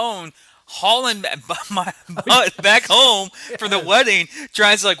my phone, hauling my butt back home for the wedding,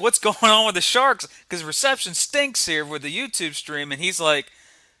 trying to like, what's going on with the Sharks? Because reception stinks here with the YouTube stream, and he's like,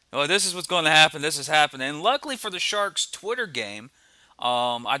 oh, this is what's going to happen. This is happening. And luckily for the Sharks Twitter game,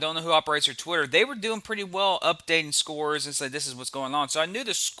 I don't know who operates their Twitter. They were doing pretty well updating scores and said this is what's going on. So I knew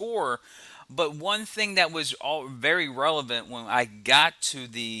the score, but one thing that was very relevant when I got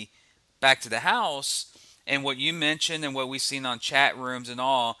back to the house, and what you mentioned and what we've seen on chat rooms and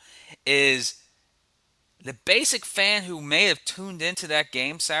all, is the basic fan who may have tuned into that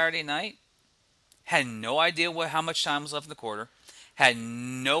game Saturday night had no idea how much time was left in the quarter, had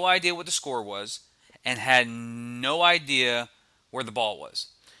no idea what the score was, and had no idea where the ball was.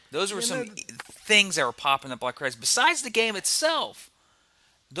 Those were some things that were popping up like crazy. Besides the game itself,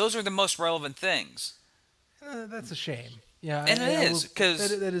 those are the most relevant things. That's a shame. Yeah, and it is,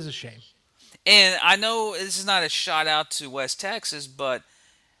 because that is a shame. And I know this is not a shout out to West Texas, but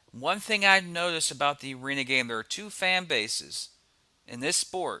one thing I've noticed about the arena game, there are two fan bases in this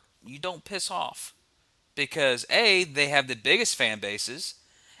sport. You don't piss off. Because, A, they have the biggest fan bases,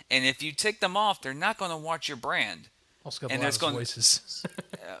 and if you tick them off, they're not going to watch your brand. Also got a lot of voices.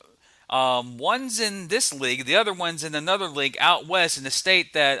 One's in this league, the other one's in another league out west in the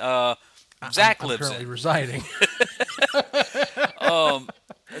state that Zach lives in. I'm currently residing.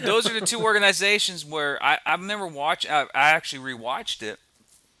 Those are the two organizations where I remember I actually rewatched it,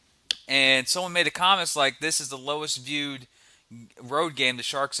 and someone made a comment like, this is the lowest viewed road game the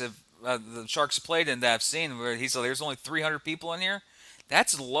Sharks played in that I've seen. Where he said there's only 300 people in here.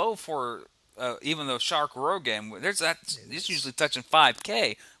 That's low for even the Shark road game. It's usually touching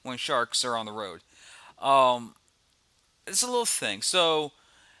 5K when Sharks are on the road. It's a little thing. So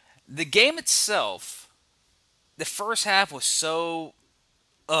the game itself, the first half was so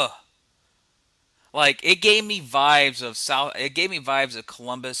like it gave me vibes of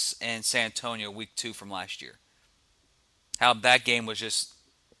Columbus and San Antonio week 2 from last year. How that game was just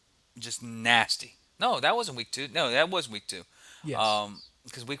nasty. No, that wasn't week 2. No, that was week 2. Yes.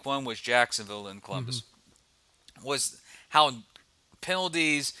 Because week 1 was Jacksonville and Columbus. Was how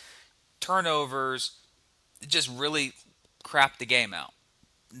penalties, turnovers, just really crapped the game out.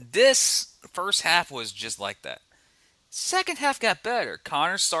 This first half was just like that. Second half got better.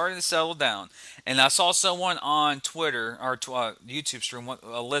 Connor started to settle down. And I saw someone on Twitter, or YouTube stream,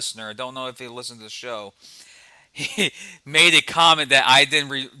 a listener, I don't know if he listened to the show, he made a comment that I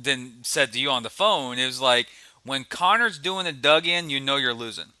didn't said to you on the phone. It was like, when Connor's doing a dug-in, you know you're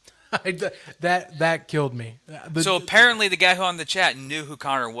losing. That killed me. So apparently the guy who on the chat knew who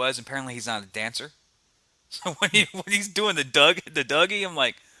Connor was. Apparently he's not a dancer. So when he's doing the Dougie, I'm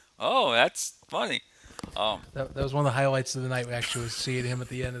like, oh, that's funny. That was one of the highlights of the night. We actually was seeing him at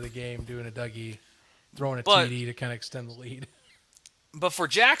the end of the game doing a Dougie, throwing a TD to kind of extend the lead. But for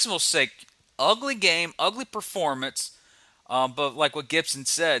Jacksonville's sake, ugly game, ugly performance. But like what Gibson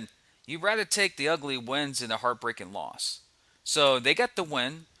said, you'd rather take the ugly wins than a heartbreaking loss. So they got the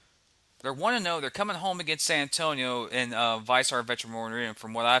win. They're 1-0. They're coming home against San Antonio in Vice-Art Veteran Memorial Arena.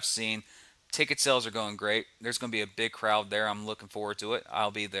 From what I've seen, ticket sales are going great. There's going to be a big crowd there. I'm looking forward to it.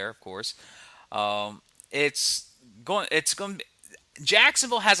 I'll be there, of course.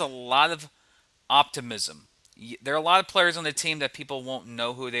 Jacksonville has a lot of optimism. There are a lot of players on the team that people won't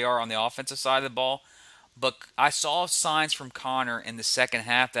know who they are on the offensive side of the ball, But I saw signs from Connor in the second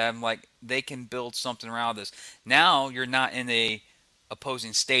half that I'm like, they can build something around this. Now you're not in a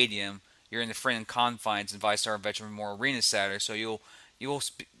opposing stadium. You're in the friend confines in Vice-Star Veteran Memorial Arena Saturday, so you'll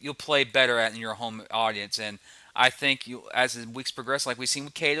play better in your home audience. And I think as the weeks progress, like we've seen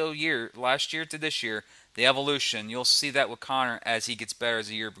with Cato last year to this year, the evolution. You'll see that with Connor as he gets better as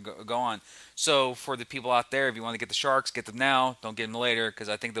the year go on. So for the people out there, if you want to get the Sharks, get them now. Don't get them later, because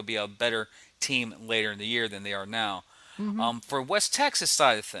I think they'll be a better team later in the year than they are now. For West Texas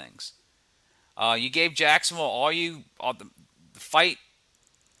side of things, you gave Jacksonville all the fight,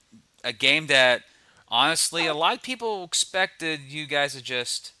 a game that honestly a lot of people expected you guys to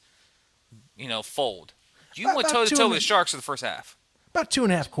just fold. You went toe to toe with the Sharks in the first half. About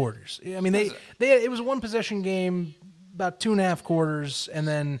 2.5 quarters. I mean, it was a one possession game, about 2.5 quarters, and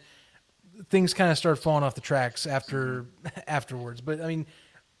then things kind of started falling off the tracks afterwards. But I mean,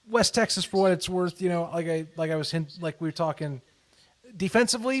 West Texas, for what it's worth, like we were talking,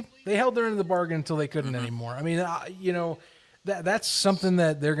 defensively, they held their end of the bargain until they couldn't anymore. I mean, that's something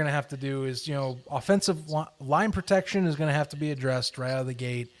that they're going to have to do is, offensive line protection is going to have to be addressed right out of the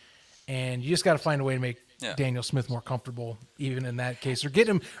gate, and you just got to find a way to make Daniel Smith more comfortable, even in that case, or get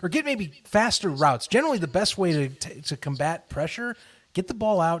maybe faster routes. Generally, the best way to combat pressure, get the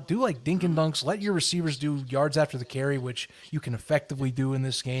ball out, do like dink and dunks, let your receivers do yards after the carry, which you can effectively do in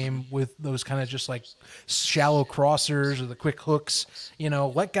this game with those kind of just like shallow crossers or the quick hooks.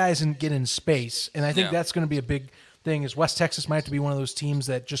 Let guys get in space, and I think that's going to be a big thing. Is West Texas might have to be one of those teams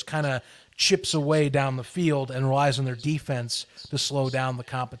that just kind of chips away down the field and relies on their defense to slow down the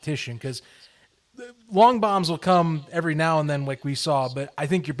competition, because long bombs will come every now and then like we saw, but I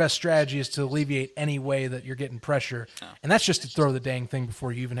think your best strategy is to alleviate any way that you're getting pressure, and that's just to throw the dang thing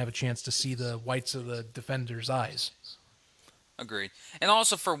before you even have a chance to see the whites of the defender's eyes. Agreed. And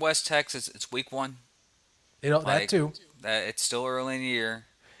also for West Texas, it's week 1. That too. It's still early in the year.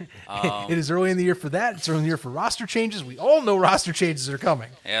 It is early in the year for that. It's early in the year for roster changes. We all know roster changes are coming.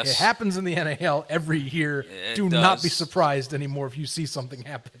 Yes. It happens in the NAL every year. Not be surprised anymore if you see something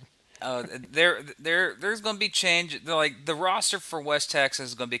happen. There's going to be change. Like the roster for West Texas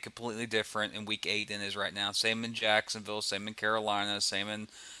is going to be completely different in week 8 than it is right now. Same in Jacksonville, same in Carolina, same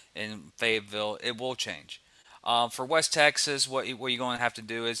in Fayetteville. It will change. For West Texas, what you're going to have to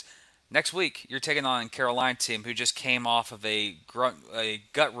do is next week you're taking on a Carolina team who just came off of a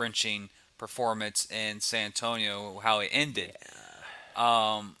gut wrenching performance in San Antonio. How it ended.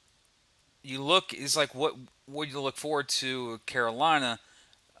 It's like what you look forward to Carolina.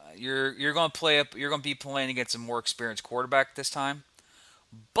 You're going to play up. You're going to be playing against a more experienced quarterback this time,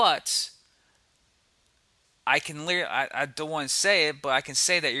 but I don't want to say it, but I can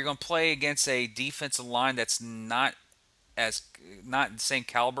say that you're going to play against a defensive line that's not the same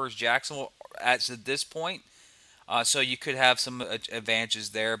caliber as Jacksonville at this point. So you could have some advantages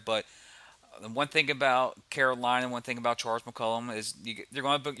there. But one thing about Carolina, one thing about Charles McCollum is you're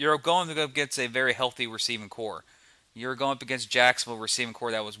going to go against a very healthy receiving core. You're going up against Jacksonville receiving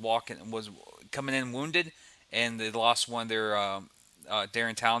core that was coming in wounded, and they lost one of their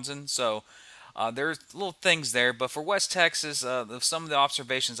Darren Townsend. So there's little things there. But for West Texas, some of the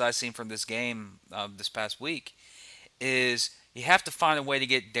observations I've seen from this game this past week is you have to find a way to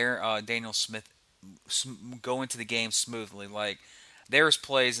get Daniel Smith go into the game smoothly. Like there's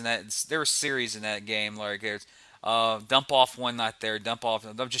plays in that, there was series in that game. Like there's dump off one not there, dump off,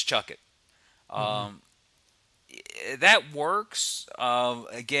 they'll just chuck it. That works.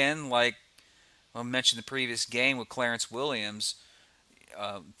 Again, like I mentioned the previous game with Clarence Williams,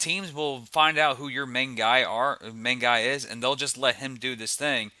 teams will find out who your main guy is, and they'll just let him do this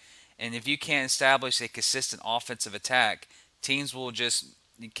thing. And if you can't establish a consistent offensive attack, teams will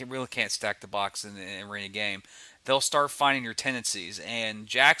really can't stack the box in the arena game. They'll start finding your tendencies, and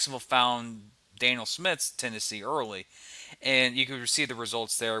Jacksonville found Daniel Smith's tendency early. And you can see the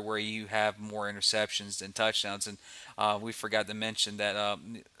results there where you have more interceptions than touchdowns. And we forgot to mention that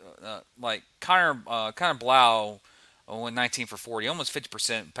like Connor Blau went 19 for 40, almost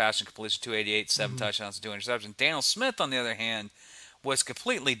 50% passing completion, 288, 7 touchdowns, 2 interceptions. Daniel Smith, on the other hand, was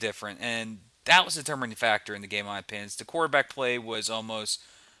completely different, and that was the determining factor in the game, in my opinion. The quarterback play was almost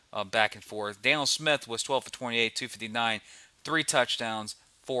back and forth. Daniel Smith was 12 for 28, 259, 3 touchdowns,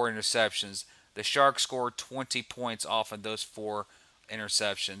 4 interceptions. The Sharks scored 20 points off of those 4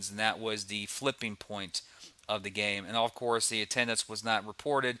 interceptions, and that was the flipping point of the game. And of course, the attendance was not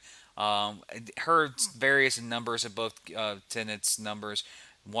reported. Heard various numbers of both attendance numbers.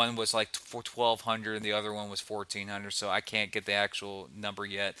 One was like 1,200, and the other one was 1,400. So I can't get the actual number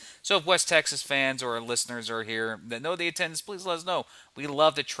yet. So if West Texas fans or listeners are here that know the attendance, please let us know. We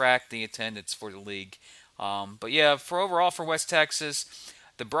love to track the attendance for the league. But yeah, for West Texas,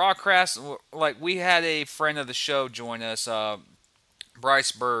 the broadcast, like we had a friend of the show join us,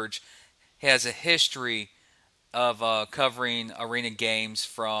 Brice Burge. He has a history of covering arena games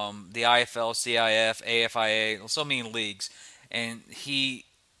from the IFL, CIF, AFIA, so many leagues, and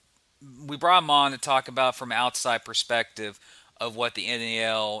we brought him on to talk about from an outside perspective of what the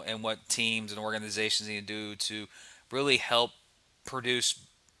NAL and what teams and organizations need to do to really help produce,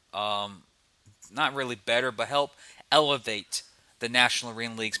 um, not really better, but help elevate the National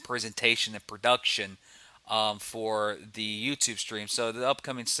Arena League's presentation and production for the YouTube stream. So the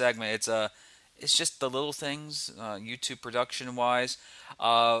upcoming segment, it's just the little things, YouTube production wise.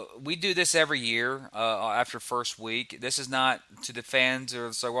 We do this every year after first week. This is not to the fans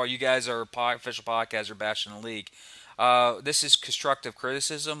or so. Well, you guys are official podcasts or bashing the league. This is constructive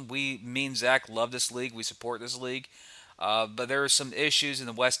criticism. Me and Zach love this league. We support this league. But there were some issues in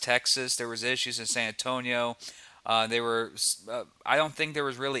the West Texas. There was issues in San Antonio. They were. I don't think there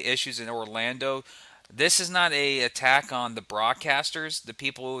was really issues in Orlando. This is not a attack on the broadcasters, the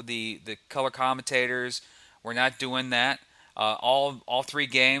people, the color commentators. We're not doing that. All three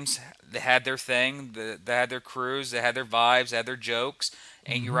games, they had their thing. They had their crews. They had their vibes. They had their jokes.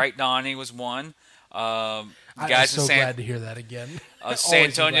 And you're right, Donnie was one. I'm Guys so in glad to hear that again. San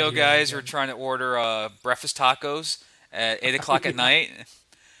Antonio guys were trying to order breakfast tacos at 8 o'clock at night.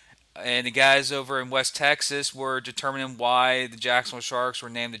 And the guys over in West Texas were determining why the Jacksonville Sharks were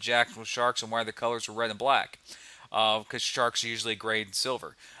named the Jacksonville Sharks and why the colors were red and black. Because sharks are usually gray and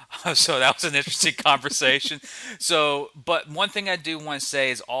silver. So that was an interesting conversation. But one thing I do want to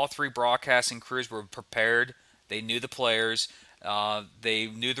say is all three broadcasting crews were prepared. They knew the players. They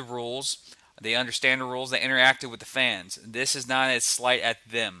knew the rules. They understand the rules. They interacted with the fans. This is not a slight at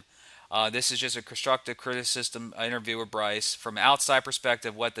them. This is just a constructive criticism interview with Brice from an outside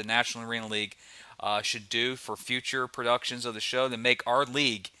perspective what the National Arena League should do for future productions of the show to make our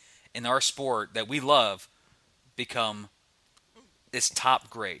league and our sport that we love become its top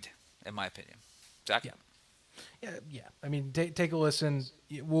grade, in my opinion. Zach? Yeah. I mean, take a listen.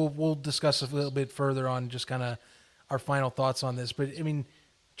 We'll discuss a little bit further on just kind of our final thoughts on this. But I mean,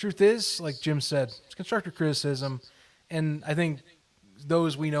 truth is, like Jim said, it's constructive criticism, and I think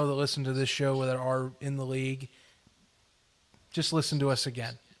those we know that listen to this show that are in the league, just listen to us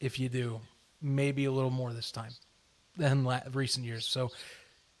again. If you do, maybe a little more this time than recent years. So,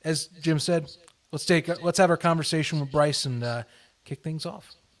 as Jim said, let's have our conversation with Brice and kick things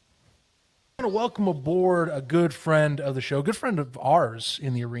off. I want to welcome aboard a good friend of the show, good friend of ours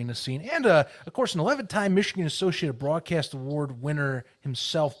in the arena scene, and of course, an 11-time Michigan Associated Broadcast Award winner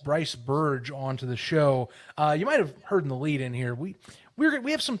himself, Brice Burge, onto the show. You might have heard in the lead in here, we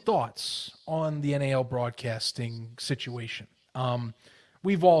have some thoughts on the NAL broadcasting situation.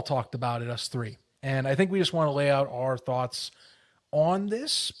 We've all talked about it, us three, and I think we just want to lay out our thoughts on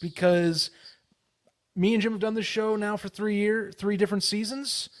this because me and Jim have done this show now for 3 different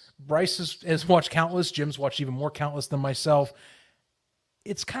seasons. Brice has watched countless. Jim's watched even more countless than myself.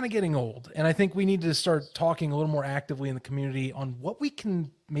 It's kind of getting old, and I think we need to start talking a little more actively in the community on what we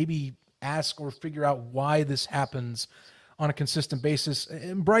can maybe ask or figure out why this happens on a consistent basis.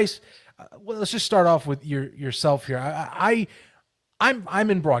 And Brice, well, let's just start off with yourself here. I'm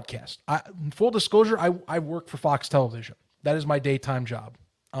in broadcast. Full disclosure, I work for Fox Television. That is my daytime job.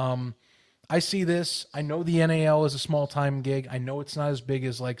 I see this. I know the NAL is a small-time gig. I know it's not as big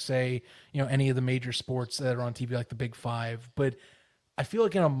as, like, say, any of the major sports that are on TV, like the Big Five. But I feel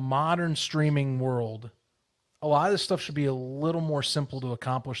like in a modern streaming world, a lot of this stuff should be a little more simple to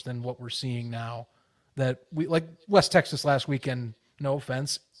accomplish than what we're seeing now. That we like West Texas last weekend. No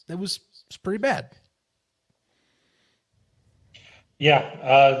offense, it was pretty bad.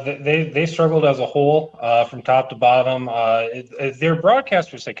 Yeah, they struggled as a whole from top to bottom. Their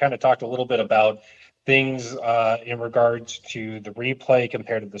broadcasters, they kind of talked a little bit about things in regards to the replay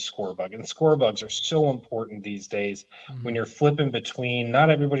compared to the score bug. And score bugs are so important these days when you're flipping between.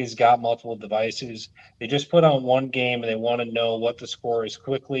 Not everybody's got multiple devices. They just put on one game and they want to know what the score is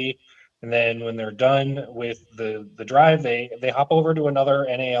quickly. And then when they're done with the drive, they hop over to another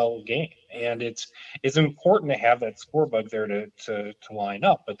NAL game. And it's important to have that score bug there to line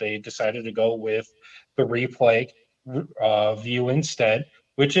up. But they decided to go with the replay view instead,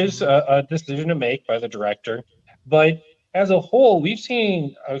 which is a decision to make by the director. But as a whole, we've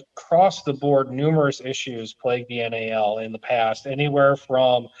seen across the board numerous issues plague the NAL in the past, anywhere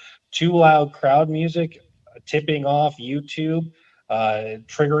from too loud crowd music, tipping off YouTube,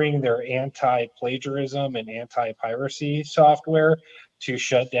 triggering their anti-plagiarism and anti-piracy software to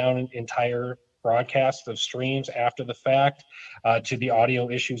shut down entire broadcast of streams after the fact, to the audio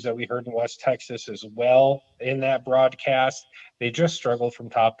issues that we heard in West Texas as well in that broadcast. They just struggled from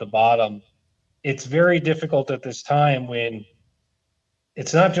top to bottom. It's very difficult at this time when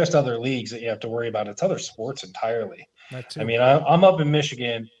it's not just other leagues that you have to worry about, it's other sports entirely. That too. I mean, I'm up in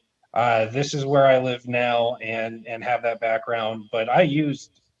Michigan. This is where I live now and have that background, but I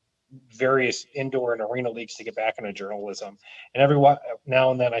used various indoor and arena leagues to get back into journalism. And every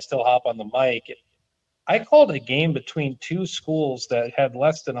now and then I still hop on the mic. I called a game between two schools that had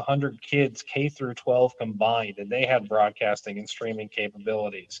less than 100 kids, K through 12 combined, and they had broadcasting and streaming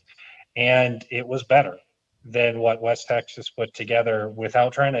capabilities. And it was better than what West Texas put together,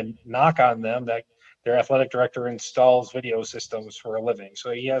 without trying to knock on them. That their athletic director installs video systems for a living,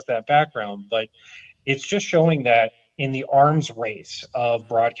 so he has that background. But it's just showing that in the arms race of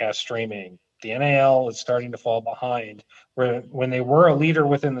broadcast streaming, the NAL is starting to fall behind. Where when they were a leader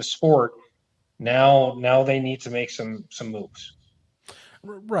within the sport, now they need to make some moves.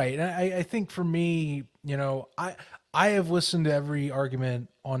 Right. I think for me, I have listened to every argument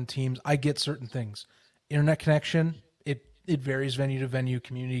on teams. I get certain things. Internet connection, it varies venue to venue,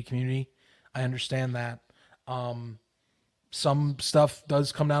 community to community. I understand that. Some stuff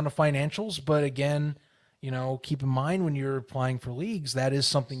does come down to financials, but again, keep in mind when you're applying for leagues, that is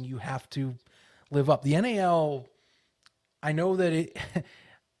something you have to live up. The NAL, I know that it,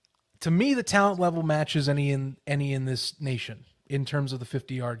 to me, the talent level matches any in this nation in terms of the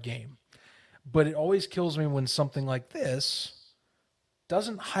 50-yard game. But it always kills me when something like this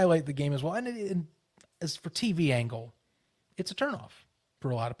doesn't highlight the game as well. And as for TV angle, it's a turnoff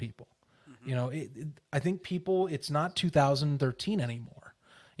for a lot of people. I think it's not 2013 anymore.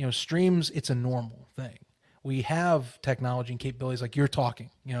 Streams, it's a normal thing. We have technology and capabilities like you're talking.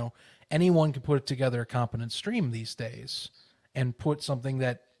 Anyone can put together a competent stream these days and put something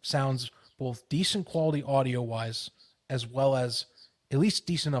that sounds both decent quality audio-wise as well as at least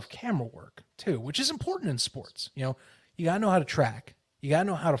decent enough camera work too, which is important in sports. You got to know how to track. You got to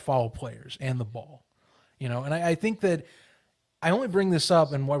know how to follow players and the ball. And I think that I only bring this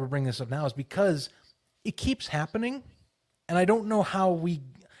up, and why we're bringing this up now is because it keeps happening, and I don't know how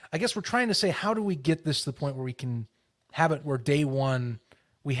I guess we're trying to say, how do we get this to the point where we can have it where day one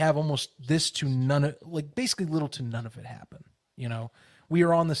we have almost this to none of, like basically little to none of it happen. We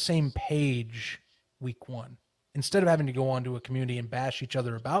are on the same page week one. Instead of having to go onto a community and bash each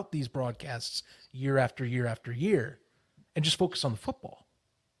other about these broadcasts year after year after year, and just focus on the football.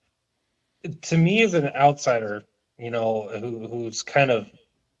 To me, as an outsider, who's kind of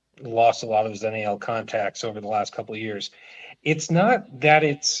lost a lot of his NAL contacts over the last couple of years, it's not that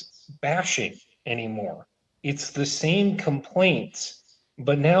it's bashing anymore. It's the same complaints,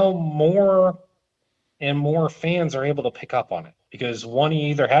 but now more and more fans are able to pick up on it because, one, you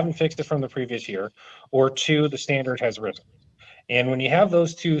either haven't fixed it from the previous year, or two, the standard has risen. And when you have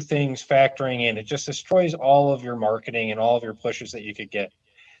those two things factoring in, it just destroys all of your marketing and all of your pushes that you could get.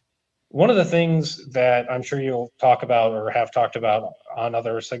 One of the things that I'm sure you'll talk about or have talked about on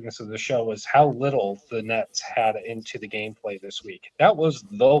other segments of the show is how little the Nets had into the gameplay this week. That was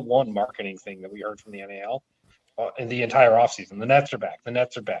the one marketing thing that we heard from the NAL in the entire offseason. The Nets are back. The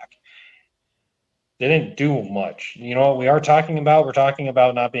Nets are back. They didn't do much. You know what we are talking about? We're talking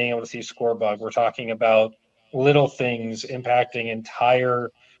about not being able to see score bug. We're talking about little things impacting entire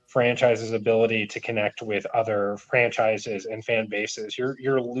franchise's ability to connect with other franchises and fan bases.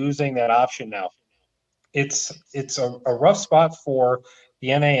 You're losing that option now. It's a rough spot for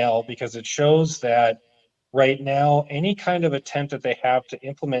the NAL because it shows that right now any kind of attempt that they have to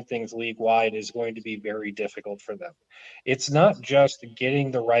implement things league-wide is going to be very difficult for them. It's not just getting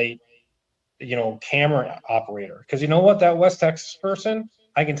the right camera operator, because you know what, that West Texas person,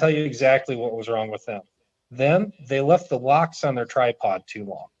 I can tell you exactly what was wrong with them. They left the locks on their tripod too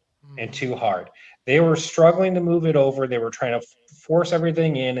long and too hard. They were struggling to move it over. They were trying to force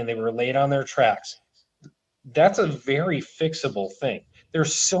everything in, and they were late on their tracks. That's a very fixable thing.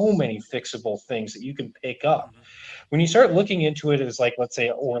 There's so many fixable things that you can pick up. When you start looking into it as, like, let's say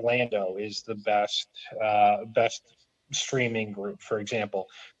Orlando is the best streaming group, for example,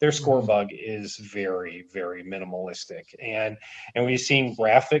 their score bug is very, very minimalistic. And we've seen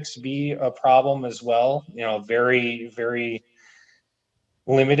graphics be a problem as well, very, very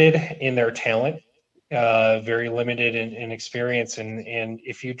limited in their talent, very limited in experience. And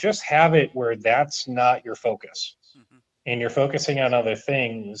if you just have it where that's not your focus and you're focusing on other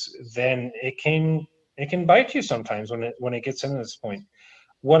things, then it can bite you sometimes when it gets into this point.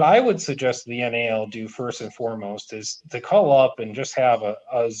 What I would suggest the NAL do first and foremost is to call up and just have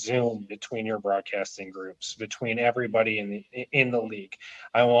a Zoom between your broadcasting groups, between everybody in the league.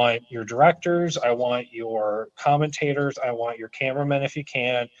 I want your directors, I want your commentators, I want your cameramen if you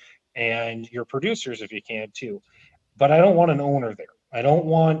can, and your producers if you can too. But I don't want an owner there. I don't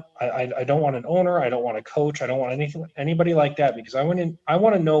want an owner. I don't want a coach. I don't want anybody like that, because I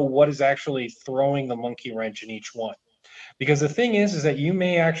want to know what is actually throwing the monkey wrench in each one. Because the thing is that you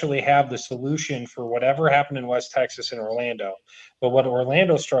may actually have the solution for whatever happened in West Texas and Orlando, but what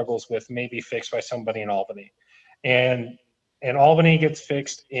Orlando struggles with may be fixed by somebody in Albany, and Albany gets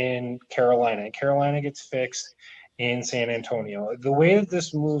fixed in Carolina, and Carolina gets fixed in San Antonio. The way that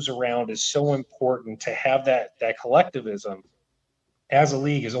this moves around is so important. To have that collectivism as a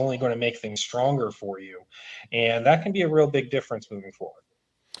league is only going to make things stronger for you, and that can be a real big difference moving forward.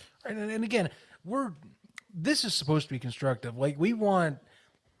 Right, and again, this is supposed to be constructive. Like, we want,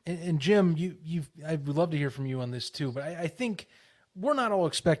 and Jim, I would love to hear from you on this too, but I think we're not all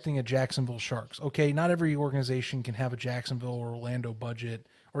expecting a Jacksonville Sharks. Okay, not every organization can have a Jacksonville or Orlando budget,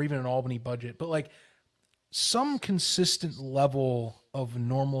 or even an Albany budget, but like some consistent level of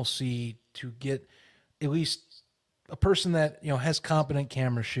normalcy to get at least a person that, you know, has competent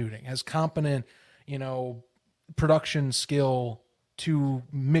camera shooting, has competent, you know, production skill to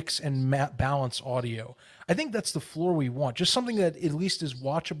mix and balance audio. I think that's the floor we want. Just something that at least is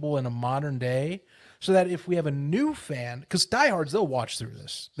watchable in a modern day, so that if we have a new fan, because diehards, they'll watch through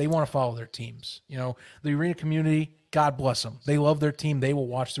this. They want to follow their teams. You know, the arena community, God bless them. They love their team. They will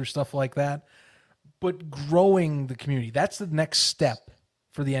watch through stuff like that. But growing the community, that's the next step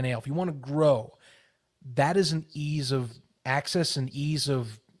for the NAL. If you want to grow, that is an ease of access and ease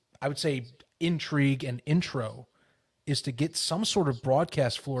of, I would say, intrigue and intro, is to get some sort of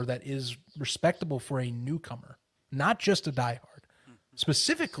broadcast floor that is respectable for a newcomer, not just a diehard,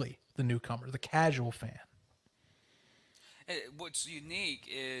 specifically the newcomer, the casual fan. What's unique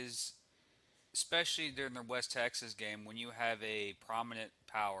is, especially during the West Texas game, when you have a prominent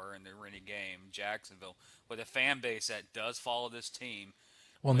power in the arena game, Jacksonville, with a fan base that does follow this team.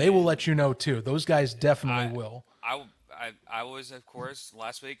 Well, and they will let you know too. Those guys definitely will. I was, of course,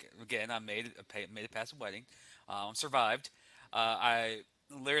 last week, again, I made it past a wedding. Survived. I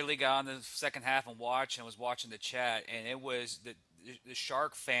literally got on the second half and was watching the chat, and it was the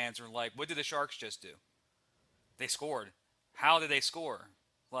Shark fans were like, "What did the Sharks just do? They scored. How did they score?"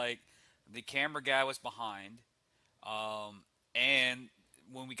 Like, the camera guy was behind, and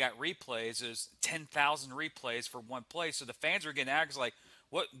when we got replays, there's 10,000 replays for one play, so the fans were getting angry, like,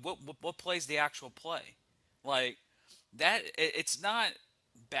 what plays the actual play? Like, that, it's not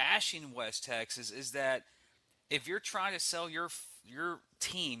bashing West Texas, is that if you're trying to sell your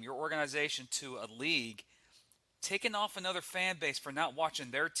team, your organization to a league, taking off another fan base for not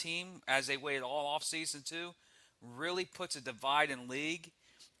watching their team as they waited all off season too, really puts a divide in league.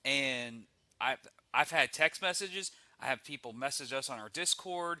 And I've had text messages. I have people message us on our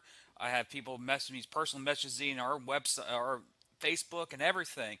Discord. I have people message me personal messages in our website, our Facebook, and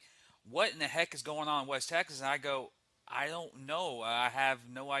everything. What in the heck is going on in West Texas? And I go, I don't know. I have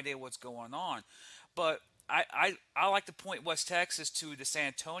no idea what's going on. But I like to point West Texas to the San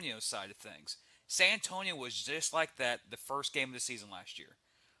Antonio side of things. San Antonio was just like that the first game of the season last year.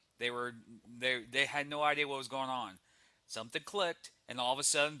 They had no idea what was going on. Something clicked, and all of a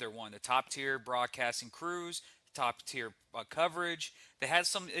sudden they're one of the top tier broadcasting crews, top tier coverage. They had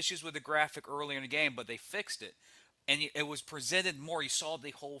some issues with the graphic earlier in the game, but they fixed it, and it was presented more. You saw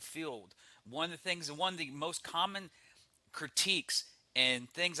the whole field. One of the most common critiques and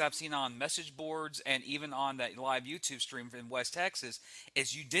things I've seen on message boards and even on that live YouTube stream in West Texas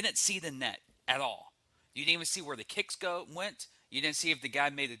is you didn't see the net at all. You didn't even see where the kicks went. You didn't see if the guy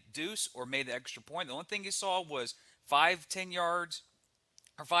made a deuce or made the extra point. The only thing you saw was 5-10 yards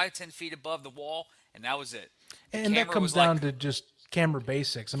or 5-10 feet above the wall, and that was it. And that comes down to just camera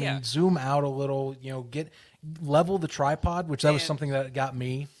basics. I mean, zoom out a little, you know, level the tripod, which that was something that got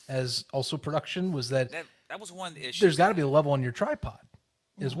me as also production, was that was one of the issues. There's got to be a level on your tripod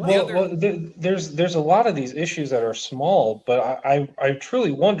as well. There's a lot of these issues that are small, but I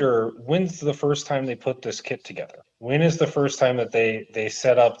truly wonder, when's the first time they put this kit together? When is the first time that they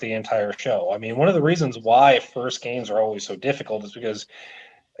set up the entire show? I mean, one of the reasons why first games are always so difficult is because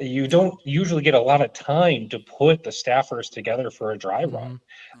you don't usually get a lot of time to put the staffers together for a dry run.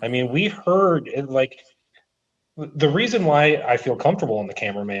 I mean, we heard it, like, The reason why I feel comfortable in the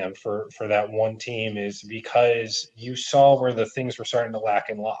cameraman for that one team is because you saw where the things were starting to lack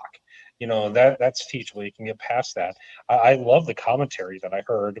in lock. That's teachable. You can get past that. I love the commentary that I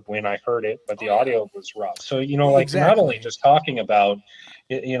heard when I heard it, but the Oh, yeah. audio was rough. So like, you're not only Exactly. just talking about,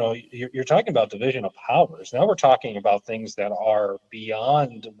 you're talking about division of powers. Now we're talking about things that are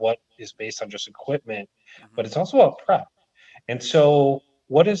beyond what is based on just equipment, but it's also about prep. And so,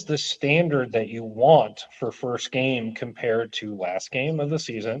 what is the standard that you want for first game compared to last game of the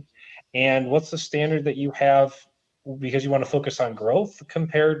season? And what's the standard that you have because you want to focus on growth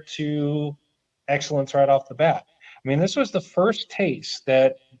compared to excellence right off the bat? I mean, this was the first taste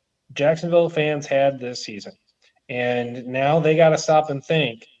that Jacksonville fans had this season. And now they got to stop and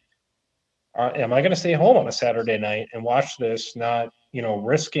think, am I going to stay home on a Saturday night and watch this, not,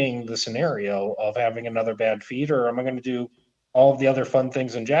 risking the scenario of having another bad feed, or am I going to do all of the other fun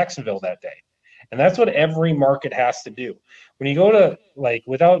things in Jacksonville that day? And that's what every market has to do. When you go to, like,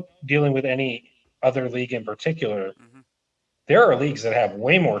 without dealing with any other league in particular, there are leagues that have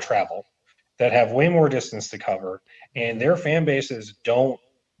way more travel, that have way more distance to cover, and their fan bases don't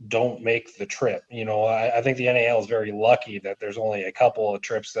make the trip. I think the NAL is very lucky that there's only a couple of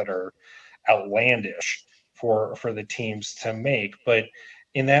trips that are outlandish for the teams to make. But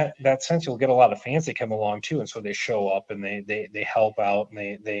in that sense, you'll get a lot of fans that come along too, and so they show up and they help out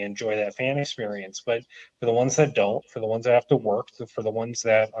and they enjoy that fan experience. But for the ones that don't, for the ones that have to work, for the ones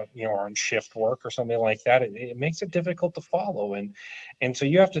that are on shift work or something like that, it makes it difficult to follow. And so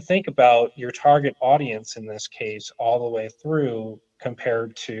you have to think about your target audience in this case all the way through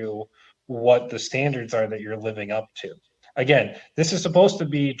compared to what the standards are that you're living up to. Again, this is supposed to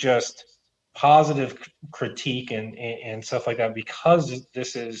be just positive critique and stuff like that, because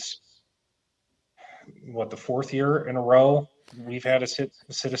this is what, the fourth year in a row we've had to sit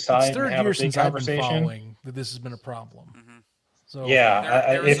It's aside and third have a year big since I've been conversation. following that this has been a problem. So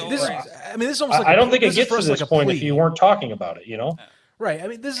Yeah, There is this is, always. I mean, this is almost like I a don't think it this is gets for to us this like a point plea, if you weren't talking about it. right? I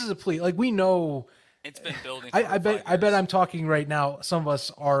mean, this is a plea. Like, we know. It's been building. For I bet. 5 I bet years. I'm talking right now. Some of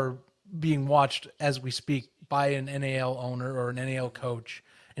us are being watched as we speak by an NAL owner or an NAL coach,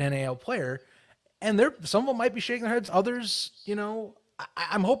 an NAL player, and some of them might be shaking their heads. Others,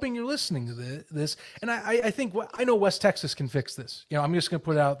 I'm hoping you're listening to this, and I think I know West Texas can fix this. I'm just going to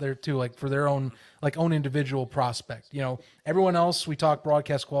put it out there too, like for their own individual prospect. Everyone else we talk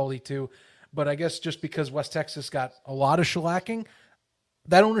broadcast quality too, but I guess just because West Texas got a lot of shellacking,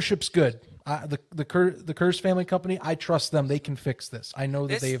 that ownership's good. The Kurz family company, I trust them. They can fix this. I know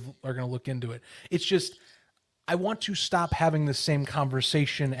that they are going to look into it. It's just, I want to stop having the same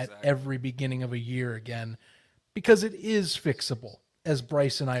conversation at every beginning of a year again, because it is fixable. As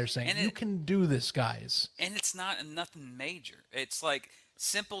Brice and I are saying, you can do this, guys. And it's not nothing major. It's like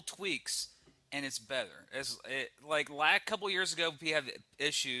simple tweaks, and it's better. Like last couple years ago, we had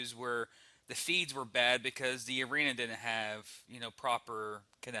issues where the feeds were bad because the arena didn't have proper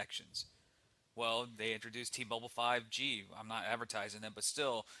connections. Well, they introduced T-Mobile 5G. I'm not advertising them, but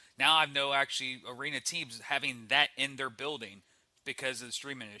still, now I know actually arena teams having that in their building because of the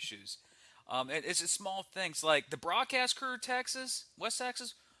streaming issues. It's just small things like the broadcast crew, West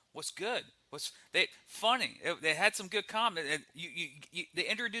Texas, was good. Was they funny? They had some good comment. They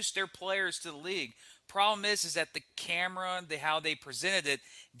introduced their players to the league. Problem is that the camera, how they presented it,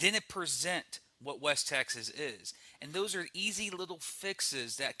 didn't present what West Texas is, and those are easy little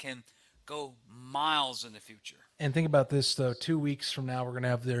fixes that can go miles in the future. And think about this though: 2 weeks from now, we're going to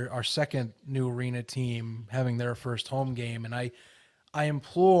have our second new arena team having their first home game, and I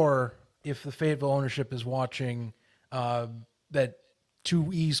implore, if the Fayetteville ownership is watching, that to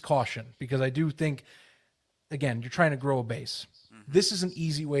ease caution, because I do think, again, you're trying to grow a base. This is an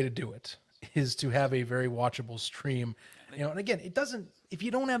easy way to do it, is to have a very watchable stream. And again, it doesn't, if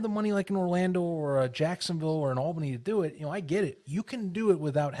you don't have the money like in Orlando or a Jacksonville or an Albany to do it, I get it. You can do it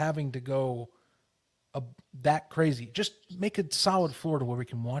without having to go that crazy. Just make a solid floor to where we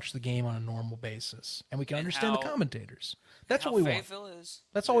can watch the game on a normal basis, and we can understand the commentators. That's what we want.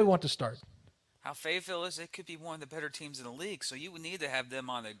 That's all we want to start. How Fayetteville is, it could be one of the better teams in the league, so you would need to have them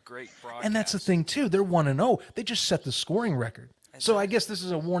on a great broadcast. And that's the thing too. They're 1-0. They just set the scoring record. Exactly. So I guess this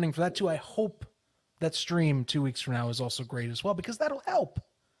is a warning for that too. I hope that stream 2 weeks from now is also great as well, because that'll help.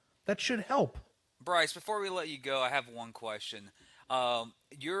 That should help. Brice, before we let you go, I have one question.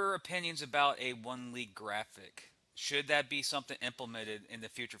 Your opinions about a one league graphic. Should that be something implemented in the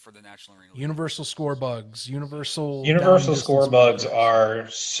future for the National Arena League? Universal score bugs. Universal score bugs are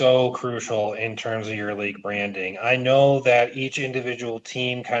so crucial in terms of your league branding. I know that each individual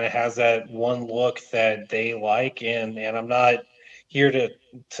team kind of has that one look that they like, and I'm not here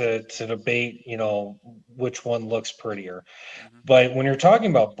to debate, which one looks prettier. Mm-hmm. But when you're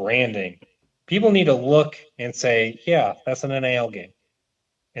talking about branding, people need to look and say, yeah, that's an NAL game.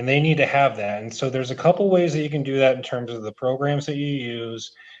 And they need to have that. And so there's a couple ways that you can do that in terms of the programs that you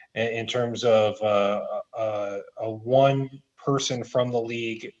use, in terms of a one person from the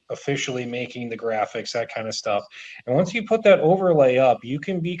league officially making the graphics, that kind of stuff. And once you put that overlay up, you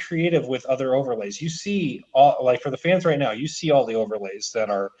can be creative with other overlays. You see all, like for the fans right now, you see all the overlays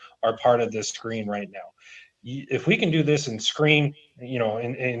that are part of this screen right now. If we can do this in Screen,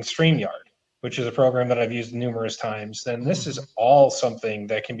 in StreamYard, which is a program that I've used numerous times, then this is all something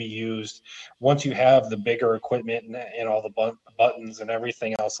that can be used once you have the bigger equipment and all the buttons and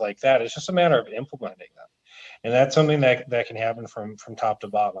everything else like that. It's just a matter of implementing them. And that's something that can happen from top to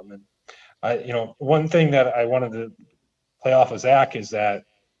bottom. And one thing that I wanted to play off of Zach is that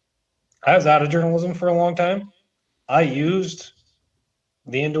I was out of journalism for a long time. I used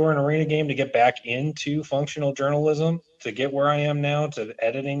the indoor and arena game to get back into functional journalism, to get where I am now, to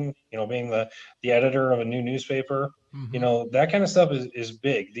editing, being the editor of a new newspaper. That kind of stuff is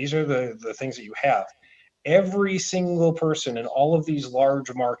big. These are the things that you have. Every single person in all of these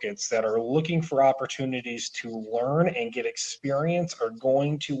large markets that are looking for opportunities to learn and get experience are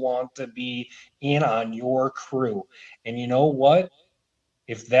going to want to be in on your crew. And you know what?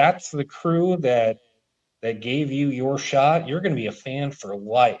 If that's the crew that gave you your shot, you're going to be a fan for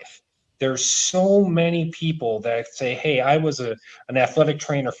life. There's so many people that say, hey, I was an athletic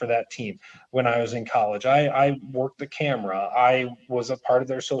trainer for that team when I was in college. I worked the camera. I was a part of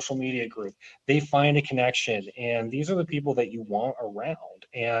their social media group. They find a connection, and these are the people that you want around.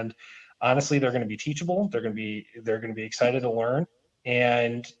 And honestly, they're going to be teachable. They're going to be excited to learn.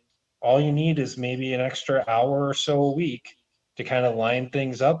 And all you need is maybe an extra hour or so a week to kind of line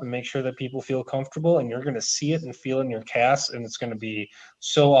things up and make sure that people feel comfortable, and you're going to see it and feel it in your cast, and it's going to be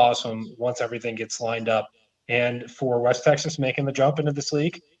so awesome once everything gets lined up. And for West Texas making the jump into this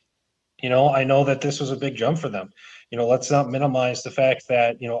league, I know that this was a big jump for them. Let's not minimize the fact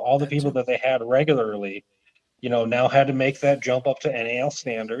that all the people that they had regularly now had to make that jump up to NAL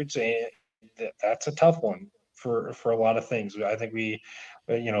standards, and that's a tough one for a lot of things. I think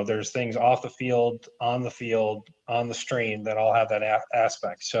there's things off the field, on the stream that all have that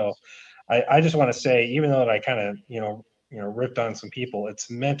aspect. So I just want to say, even though I kind of ripped on some people, it's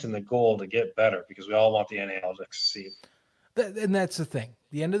meant in the goal to get better, because we all want the NAL to succeed. And that's the thing.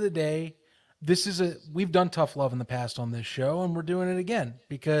 At the end of the day, we've done tough love in the past on this show, and we're doing it again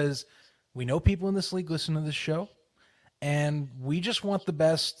because we know people in this league listen to this show, and we just want the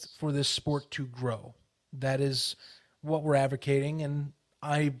best for this sport to grow. That is what we're advocating. And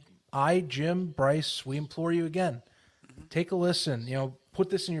Jim, Brice, we implore you again, take a listen, put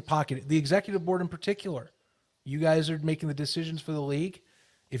this in your pocket. The executive board in particular, you guys are making the decisions for the league.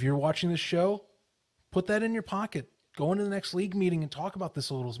 If you're watching this show, put that in your pocket. Go into the next league meeting and talk about this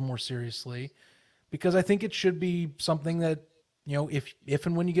a little more seriously, because I think it should be something that, if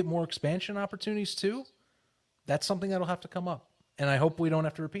and when you get more expansion opportunities too, that's something that'll have to come up. And I hope we don't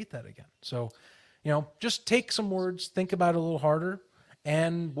have to repeat that again. So, just take some words, think about it a little harder,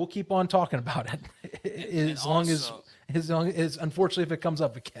 and we'll keep on talking about it as long as unfortunately if it comes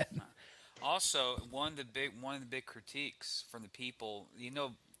up again. Also, one of the big critiques from the people,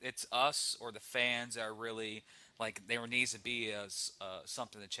 it's us or the fans that are really like there needs to be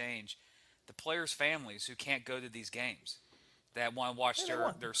something to change. The players' families who can't go to these games, that want to watch they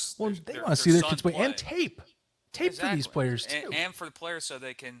want to their see their son kids play, and tape exactly. for these players too, and for the players so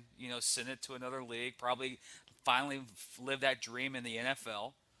they can send it to another league, probably finally live that dream in the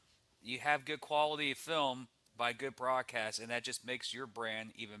NFL. You have good quality film by good broadcast, and that just makes your brand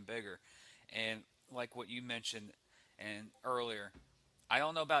even bigger. And like what you mentioned and earlier, I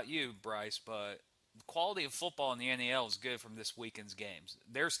don't know about you, Brice, but the quality of football in the NAL is good from this weekend's games.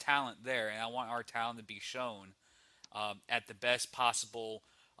 There's talent there, and I want our talent to be shown at the best possible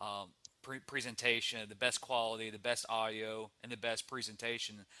presentation, the best quality, the best audio, and the best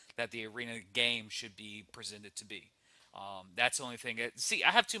presentation that the arena game should be presented to be. That's the only thing.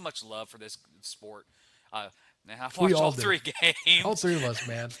 I have too much love for this sport. I've watched all 3 games. All 3 of us,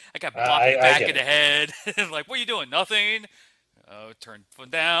 man. I got blocked in the back of the head. Like, what are you doing? Nothing. Oh, turn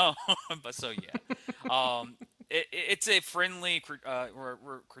foot down. But so yeah, it's a friendly.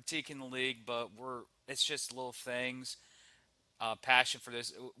 We're critiquing the league, but it's just little things. Passion for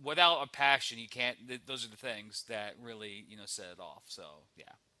this. Without a passion, you can't. Those are the things that really set it off. So yeah.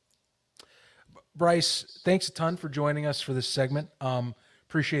 Brice, thanks a ton for joining us for this segment.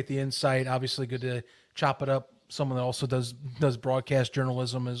 Appreciate the insight. Obviously, good to chop it up. Someone that also does broadcast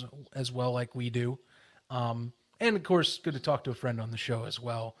journalism as well, like we do. And of course, good to talk to a friend on the show as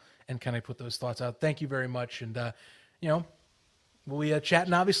well and kind of put those thoughts out. Thank you very much. And, we'll be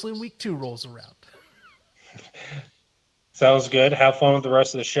chatting obviously when week 2 rolls around. Sounds good. Have fun with the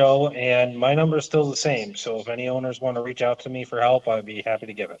rest of the show. And my number is still the same. So if any owners want to reach out to me for help, I'd be happy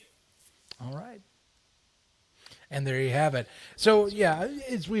to give it. All right. And there you have it. So, yeah,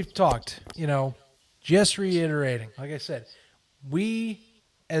 as we've talked, just reiterating, like I said, we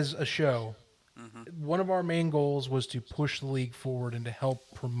as a show, one of our main goals was to push the league forward and to help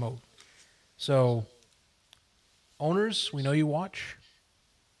promote. So, owners, we know you watch.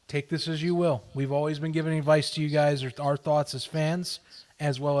 Take this as you will. We've always been giving advice to you guys, or our thoughts as fans,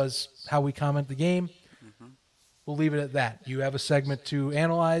 as well as how we comment the game. We'll leave it at that. You have a segment to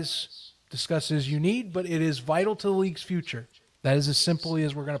analyze, discuss as you need, but it is vital to the league's future. That is as simply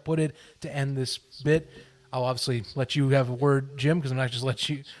as we're going to put it to end this bit. I'll obviously let you have a word, Jim, because I'm not just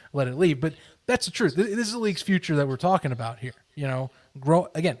let it leave. But that's the truth. This is the league's future that we're talking about here. Grow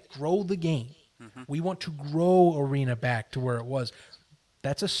the game. We want to grow Arena back to where it was.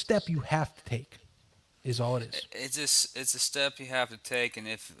 That's a step you have to take, is all it is. It's a step you have to take, and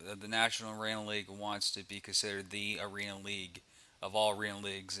if the National Arena League wants to be considered the arena league of all arena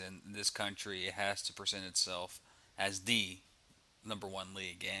leagues in this country, it has to present itself as the number one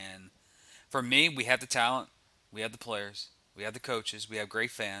league. And for me, we have the talent, we have the players, we have the coaches, we have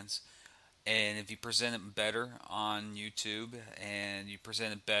great fans. And if you present it better on YouTube and you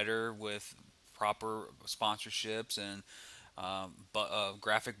present it better with proper sponsorships and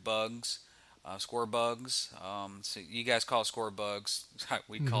graphic bugs, score bugs. So you guys call it score bugs.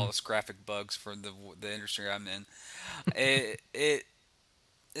 We call it graphic bugs for the industry I'm in. It's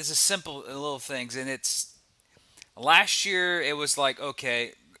a simple little things, and it's last year it was like,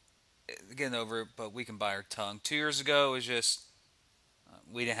 okay, getting over it, but we can bite our tongue. 2 years ago it was just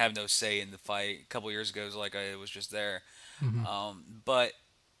we didn't have no say in the fight. A couple years ago it was like it was just there. But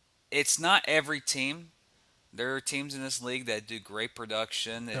it's not every team. There are teams in this league that do great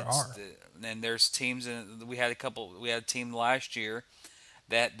production. And there's teams we had a team last year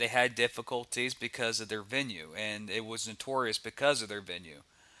that they had difficulties because of their venue, and it was notorious because of their venue.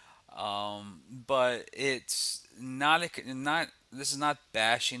 But it's not this is not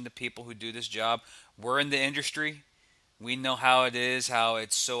bashing the people who do this job. We're in the industry. We know how it is, how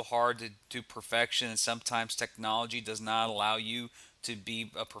it's so hard to do perfection, and sometimes technology does not allow you to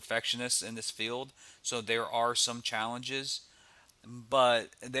be a perfectionist in this field. So there are some challenges, but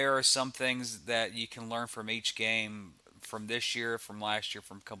there are some things that you can learn from each game, from this year, from last year,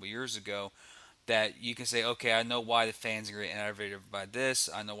 from a couple years ago, that you can say, okay, I know why the fans are getting aggravated by this.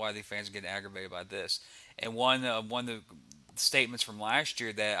 I know why the fans are getting aggravated by this. And one of the statements from last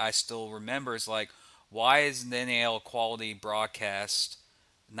year that I still remember is like, why is the NAL quality broadcast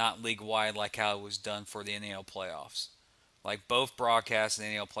not league-wide like how it was done for the NAL playoffs? Like both broadcasts in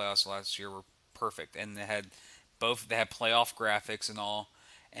the NAL playoffs last year were perfect, and they had playoff graphics and all.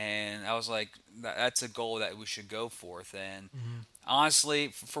 And I was like, that's a goal that we should go forth. And honestly,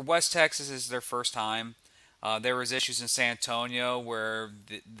 for West Texas, this is their first time. There was issues in San Antonio where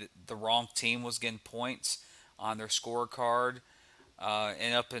the wrong team was getting points on their scorecard,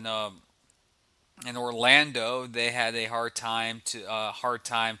 and up in Orlando, they had a hard time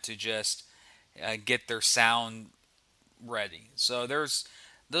to just get their sound ready. So those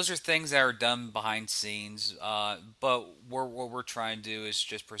are things that are done behind scenes. But what we're trying to do is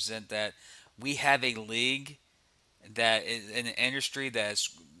just present that we have a league that is in an industry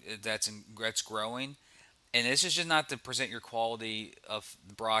that's growing. And this is just not to present your quality of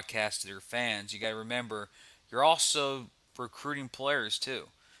broadcast to your fans. You got to remember, you're also recruiting players too.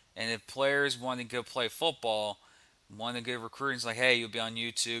 And if players want to go play football, want to get recruiting, it's like, hey, you'll be on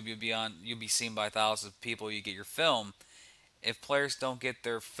YouTube, you'll be seen by thousands of people. You get your film. If players don't get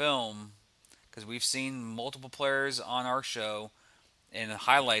their film, because we've seen multiple players on our show, and the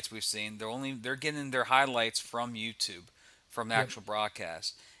highlights we've seen, they're getting their highlights from YouTube, from the actual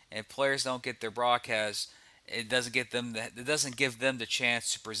broadcast. And if players don't get their broadcast, it doesn't give them the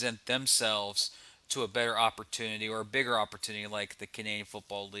chance to present themselves to a better opportunity or a bigger opportunity like the Canadian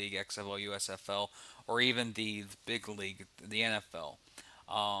Football League, XFL, USFL, or even the big league, the NFL.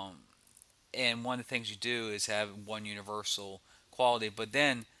 And one of the things you do is have one universal quality. But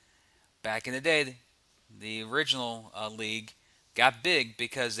then, back in the day, the original league got big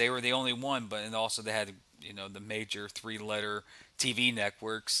because they were the only one, and also they had the major three-letter TV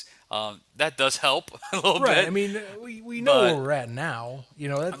networks. That does help a little bit. I mean, we know where we're at now.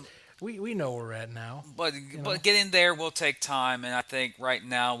 We know where we're at now. But getting there will take time, and I think right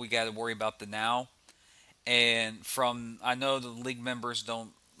now we got to worry about the now. And I know the league members don't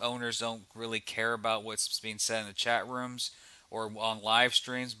owners don't really care about what's being said in the chat rooms or on live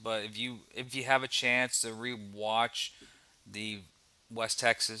streams. But if you have a chance to re-watch the West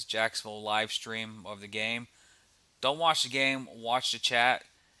Texas Jacksonville live stream of the game, don't watch the game, watch the chat,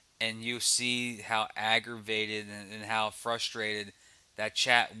 and you see how aggravated and how frustrated that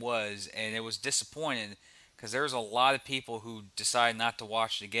chat was, and it was disappointed because there was a lot of people who decided not to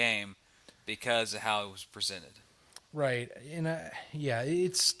watch the game because of how it was presented. Right, and yeah,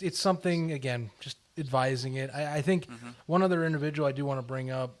 it's something, again, just advising it. I think one other individual I do want to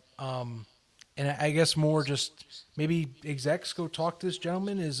bring up, and I guess more just maybe execs go talk to this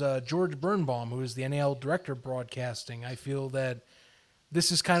gentleman, is George Birnbaum, who is the NAL director of broadcasting. I feel that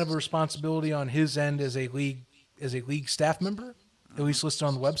this is kind of a responsibility on his end as a league staff member, at least listed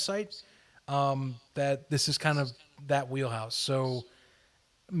on the website, that this is kind of that wheelhouse. So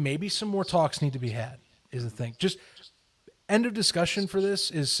maybe some more talks need to be had, is the thing. Just end of discussion for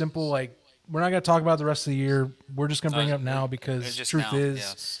this is simple. Like, we're not going to talk about the rest of the year. We're just going to bring it up now because truth is,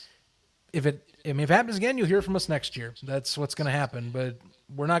 yes. if it happens again, you'll hear from us next year. That's what's going to happen. But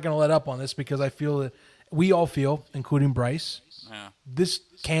we're not going to let up on this because I feel that we all feel, including Brice, this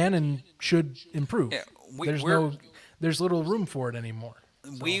can and should improve. Yeah, there's little room for it anymore.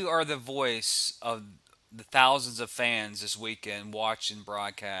 So. We are the voice of the thousands of fans this weekend watching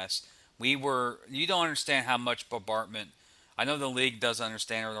broadcast. You don't understand how much bombardment. I know the league does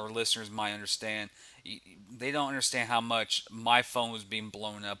understand, or our listeners might understand. They don't understand how much my phone was being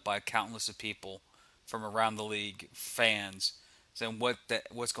blown up by countless of people from around the league, fans, saying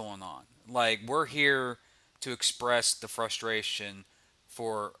what's going on. Like, we're here to express the frustration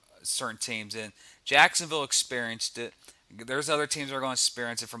for certain teams, and Jacksonville experienced it. There's other teams that are going to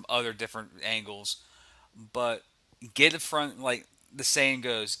experience it from other different angles, but get in front, like the saying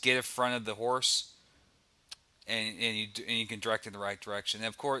goes, get in front of the horse, and you can direct it in the right direction. And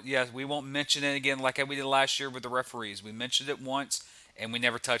of course, yes, we won't mention it again like we did last year with the referees. We mentioned it once, and we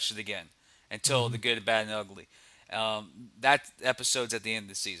never touched it again until the good, bad, and ugly. That episode's at the end of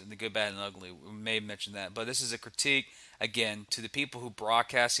the season, the good, bad, and ugly. We may mention that, but this is a critique again to the people who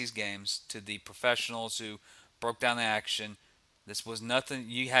broadcast these games, to the professionals who broke down the action. This was nothing.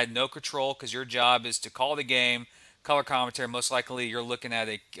 You had no control because your job is to call the game, color commentary. Most likely, you're looking at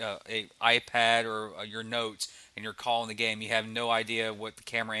a iPad or your notes, and you're calling the game. You have no idea what the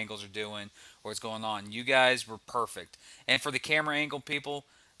camera angles are doing or what's going on. You guys were perfect. And for the camera angle people,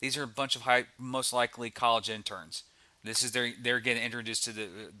 these are a bunch of most likely college interns. This is they're getting introduced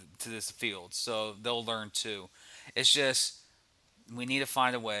to this field, so they'll learn too. It's just we need to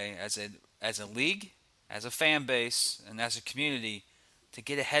find a way as a league, as a fan base, and as a community to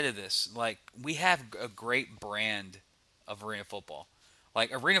get ahead of this. Like, we have a great brand of arena football.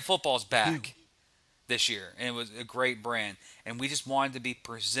 Like, arena football is back this year, and it was a great brand. And we just wanted to be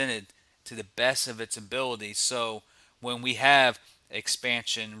presented to the best of its ability. So when we have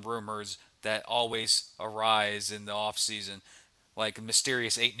expansion rumors that always arise in the off season, like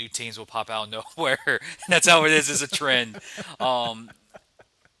mysterious 8 new teams will pop out of nowhere. That's how it is as a trend.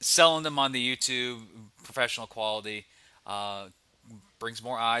 Selling them on the YouTube, professional quality, brings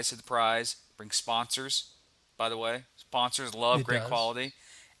more eyes to the prize, brings sponsors, by the way. Sponsors love great quality,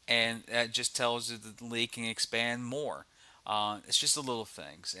 and that just tells you that the league can expand more. It's just the little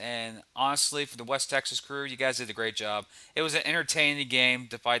things. And honestly, for the West Texas crew, you guys did a great job. It was an entertaining game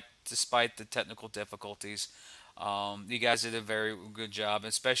despite the technical difficulties. You guys did a very good job,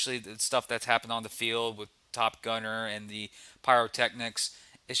 especially the stuff that's happened on the field with Top Gunner and the pyrotechnics.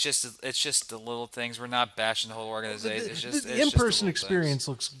 It's just the little things. We're not bashing the whole organization. The in-person experience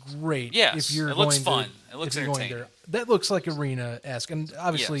looks great. Yes, if you're it looks going fun. It looks if you're entertaining. going there. That looks like arena-esque, and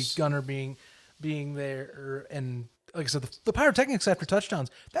obviously Yes. Gunner being there, and like I said, the pyrotechnics after touchdowns.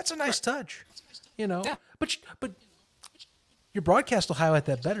 That's a nice touch, Yeah. But your broadcast will highlight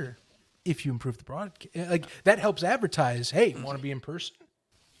that better if you improve the broadcast. Like, that helps advertise. Hey, want to be in person?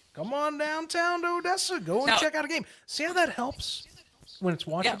 Come on downtown to Odessa. Go and check out a game. See how that helps when it's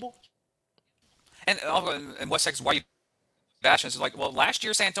watchable? Yeah. And West Texas, why you bashing is like, well, last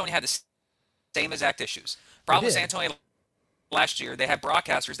year San Antonio had the same exact issues. Problem with San Antonio last year, they had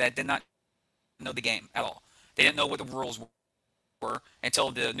broadcasters that did not know the game at all. They didn't know what the rules were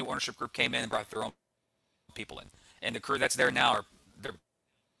until the new ownership group came in and brought their own people in. And the crew that's there now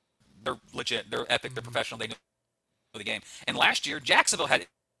they're legit, they're epic, they're professional, they know the game. And last year, Jacksonville had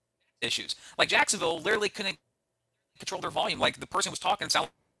issues. Like, Jacksonville literally couldn't control their volume. Like, the person was talking, it sounded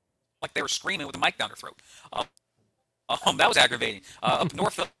like they were screaming with a mic down their throat. That was aggravating. Up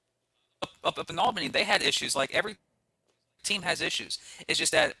north, up in Albany, they had issues. Like, every team has issues. It's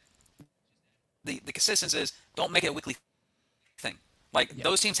just that the consistency is, don't make it a weekly thing. Like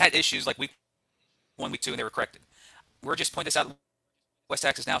those teams had issues like week 1, week 2, and they were corrected. We're just pointing this out. West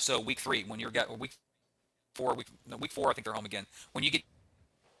Texas now, so week 3 when you're or week 4, week 4, I think they're home again. When you get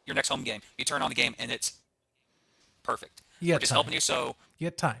your next home game, you turn on the game and it's perfect. We're just helping you. So you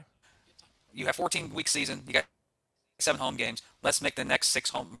get time. You have 14-week season. You got 7 home games. Let's make the next 6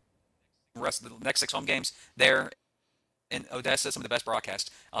 home games there in Odessa some of the best broadcasts.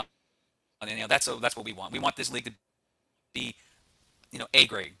 And that's what we want. We want this league to be, A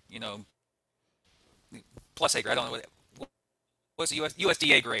grade. Plus A grade. I don't know what's the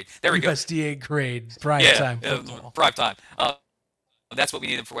USDA grade. There we go. USDA grade. Prime time. Prime time. That's what we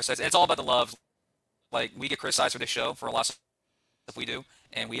needed for West Texas. It's all about the love. Like we get criticized for this show for a lot of stuff we do,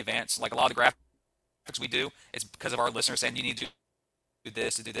 and we advance. Like a lot of the graphics we do, it's because of our listeners saying you need to do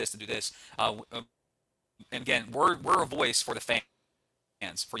this, to do this, to do this. And again, we're a voice for the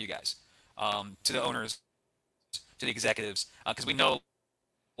fans, for you guys, to the owners, to the executives, because we know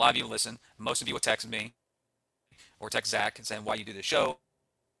a lot of you listen. Most of you will text me or text Zach and saying why you do this show.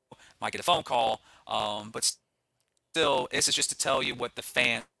 Might get a phone call, but still, this is just to tell you what the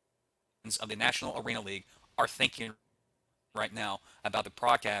fans of the National Arena League are thinking right now about the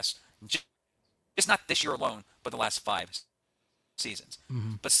broadcast. Just not this year alone, but the last 5 seasons.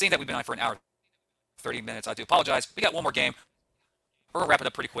 Mm-hmm. But seeing that we've been on for an hour, 30 minutes, I do apologize. We got one more game. We're going to wrap it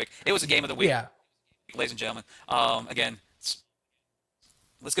up pretty quick. It was the game of the week, ladies and gentlemen. Again,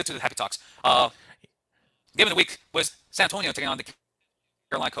 let's get to the happy talks. Game of the week was San Antonio taking on the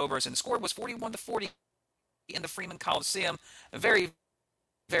Carolina Cobras, and the score was 41-40 in the Freeman Coliseum. Very,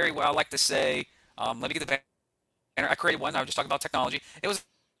 very well, I like to say. Let me get the banner. I created one. I was just talking about technology. It was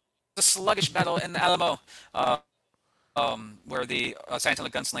a sluggish battle in the Alamo, where the San Antonio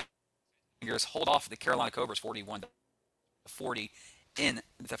Gunslingers hold off the Carolina Cobras 41-40 in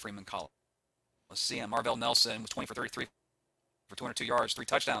the Freeman Coliseum. Marvell Nelson was 20 for 33 for 202 yards, 3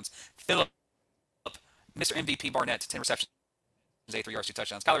 touchdowns. Philip, Mr. MVP Barnett, 10 receptions, 83 yards, 2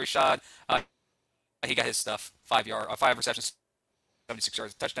 touchdowns. Kyler Rashad, he got his stuff, 5 receptions, 76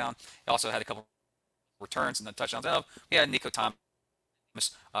 yards, touchdown. He also had a couple returns and then touchdowns. We had Nico Thomas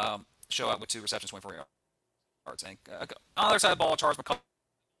show up with 2 receptions, 24 yards. And on the other side of the ball, Charles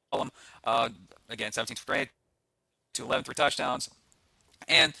McCollum, again, 17 for 28, 211, 3 touchdowns.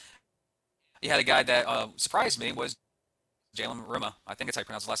 And you had a guy that surprised me was Jalen Rima. I think that's how you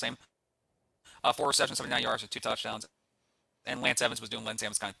pronounce his last name. 4 receptions, 79 yards, with 2 touchdowns. And Lance Evans was doing Lance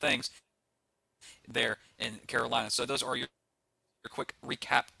Evans kind of things there in Carolina. So those are your quick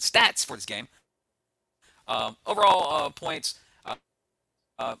recap stats for this game. Overall points,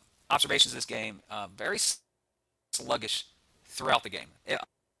 observations of this game, very sluggish throughout the game.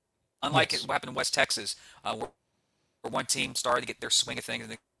 Unlike what happened in West Texas, where one team started to get their swing of things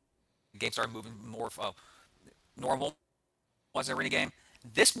and the game started moving more normal was an arena game.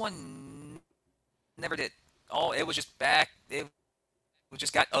 This one never did. It was just back. It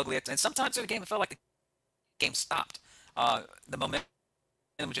just got ugly. And sometimes in the game, it felt like the game stopped. The momentum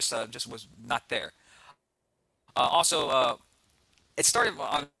just was not there. Also, it started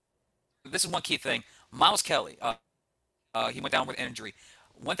on. This is one key thing. Miles Kelly, he went down with injury.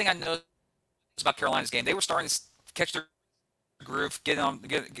 One thing I noticed about Carolina's game, they were starting to catch their groove,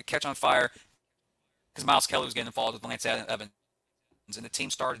 catch on fire, because Miles Kelly was getting involved with Lance Evans, and the team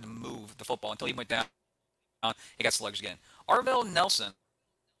started to move the football until he went down. He got sluggish again. Arvell Nelson,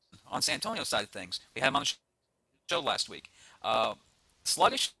 on San Antonio's side of things, we had him on the show last week.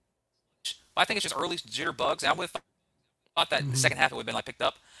 Sluggish. I think it's just early jitterbugs. I would have thought that in the second half it would have been picked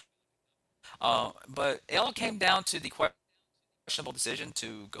up. But it all came down to the questionable decision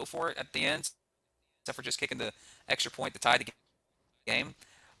to go for it at the end, except for just kicking the extra point to tie the game.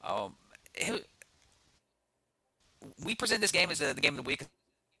 We presented this game as the game of the week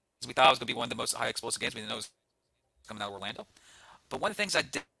because we thought it was going to be one of the most high explosive games we didn't know was coming out of Orlando. But one of the things I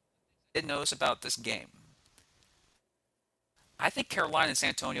did notice about this game, I think Carolina and San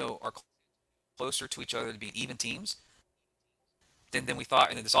Antonio are closer to each other to being even teams than we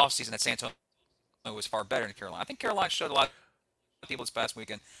thought in this offseason, that San Antonio was far better than Carolina. I think Carolina showed a lot of people this past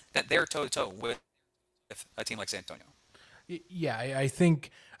weekend that they're toe-to-toe with a team like San Antonio. Yeah, I think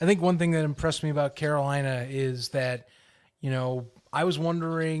one thing that impressed me about Carolina is that, I was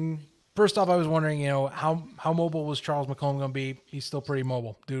wondering, how mobile was Charles McCollum going to be? He's still pretty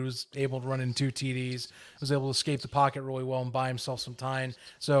mobile. Dude was able to run in 2 TDs, was able to escape the pocket really well and buy himself some time.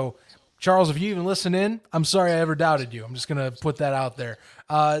 So, Charles, if you even listen in, I'm sorry I ever doubted you. I'm just going to put that out there.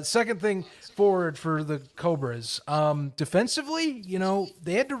 Second thing forward for the Cobras. Defensively,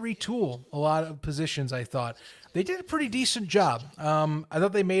 they had to retool a lot of positions, I thought. They did a pretty decent job. I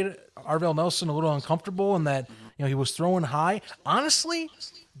thought they made Arvell Nelson a little uncomfortable in that, He was throwing high. Honestly,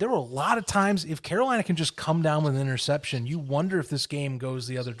 there were a lot of times if Carolina can just come down with an interception, you wonder if this game goes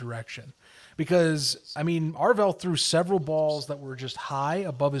the other direction. Because, Arvell threw several balls that were just high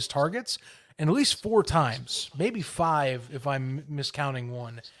above his targets, and at least 4 times, maybe 5 if I'm miscounting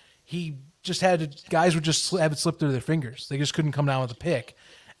one, he just guys would just have it slip through their fingers. They just couldn't come down with a pick.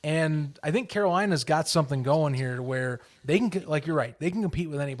 And I think Carolina's got something going here to where they can, like you're right, they can compete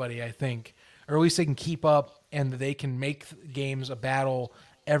with anybody, I think, or at least they can keep up and they can make games a battle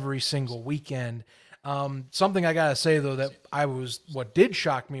every single weekend. Something I got to say, though, that what did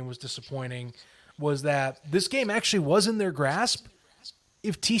shock me and was disappointing was that this game actually was in their grasp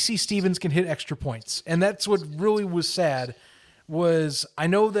if TC Stevens can hit extra points. And that's what really was sad was I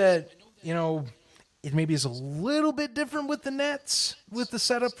know that, it maybe is a little bit different with the Nets, with the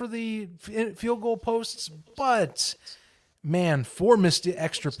setup for the field goal posts, but man, 4 missed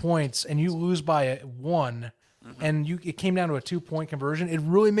extra points and you lose by 1 and it came down to a 2-point conversion. It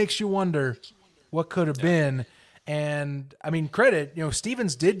really makes you wonder what could have been. And credit,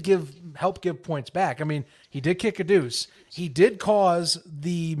 Stevens did help give points back. He did kick a deuce. He did cause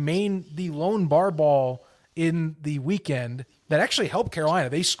the lone bar ball in the weekend that actually helped Carolina.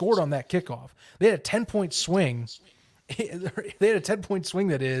 They scored on that kickoff. They had a 10-point swing. They had a 10-point swing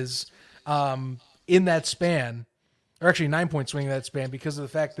that is in that span, or actually 9-point swing in that span because of the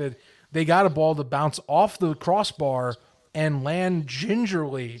fact that they got a ball to bounce off the crossbar and land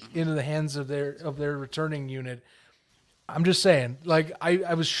gingerly into the hands of their returning unit. I'm just saying,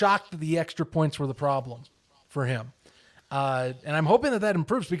 I was shocked that the extra points were the problem for him. And I'm hoping that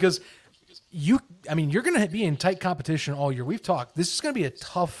improves because you're going to be in tight competition all year. We've talked. This is going to be a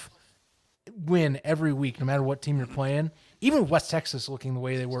tough win every week, no matter what team you're playing. Even with West Texas looking the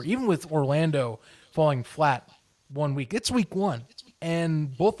way they were, even with Orlando falling flat one week. It's week 1.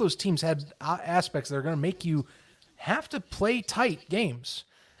 And both those teams had aspects that are going to make you have to play tight games.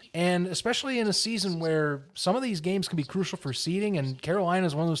 And especially in a season where some of these games can be crucial for seeding, and Carolina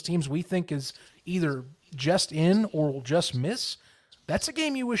is one of those teams we think is either just in or will just miss. That's a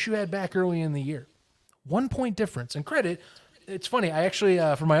game you wish you had back early in the year. 1-point difference. And credit, it's funny, I actually,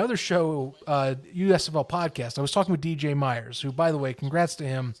 for my other show, USFL podcast, I was talking with DJ Myers, who, by the way, congrats to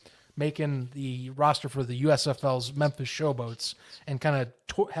him making the roster for the USFL's Memphis Showboats and kind of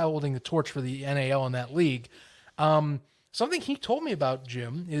holding the torch for the NAL in that league. Something he told me about,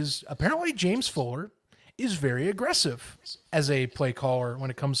 Jim, is apparently James Fuller is very aggressive as a play caller when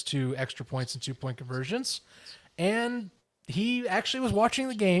it comes to extra points and 2-point conversions. And he actually was watching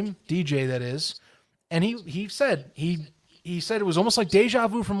the game, DJ that is, and he said it was almost like deja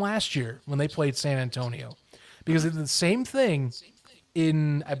vu from last year when they played San Antonio, because they did the same thing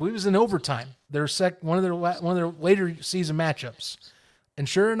in, I believe it was in overtime, one of their later season matchups, and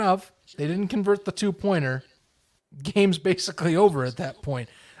sure enough, they didn't convert the 2-pointer. Game's basically over at that point.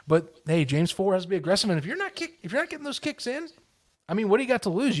 But hey, James Fuller has to be aggressive, and if you're not getting those kicks in, what do you got to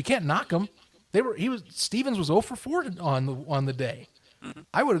lose? You can't knock them. Stevens was 0 for 4 on the day. Mm-hmm.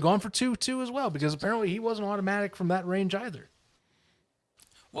 I would have gone for 2 as well, because apparently he wasn't automatic from that range either.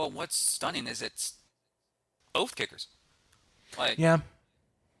 Well, what's stunning is it's both kickers. Yeah.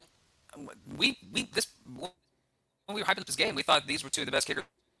 When we were hyping up this game, we thought these were 2 of the best kickers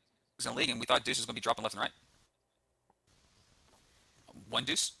in the league, and we thought Deuce was going to be dropping left and right. 1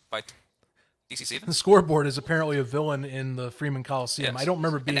 deuce by DC Stevens. The scoreboard is apparently a villain in the Freeman Coliseum. Yes. I don't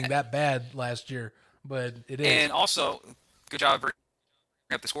remember being that bad last year, but it is. And also, good job bringing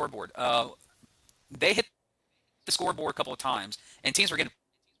up the scoreboard. They hit the scoreboard a couple of times, and teams were getting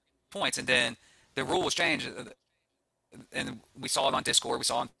points, and then the rule was changed, and we saw it on Discord, we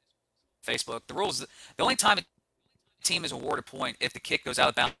saw it on Facebook. The rules, the only time a team is awarded a point if the kick goes out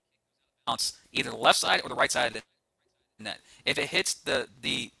of bounds, either the left side or the right side of the net. If it hits the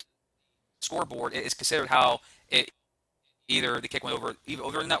scoreboard, it is considered how either the kick went over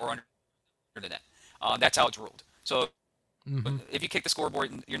the net or under the net. That's how it's ruled. So if you kick the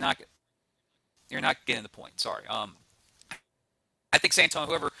scoreboard, you're not getting the point. Sorry. I think San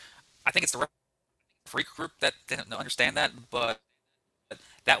Antonio, I think it's the referee group that didn't understand that, but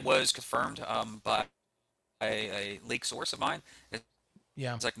that was confirmed by a leak source of mine.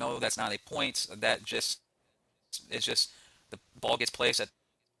 It's like, no, that's not a point. It's just the ball gets placed at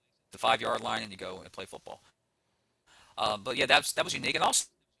the 5-yard line and you go and play football. But yeah, that was unique. And also,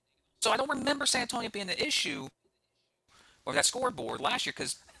 so I don't remember San Antonio being the issue or that scoreboard last year,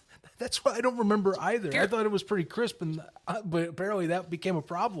 because that's what I don't remember either. I thought it was pretty crisp, but apparently that became a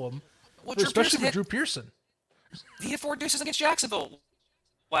problem, especially for Drew Pearson. He hit 4 deuces against Jacksonville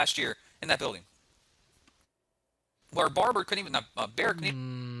last year in that building, where Barber couldn't even, Bear couldn't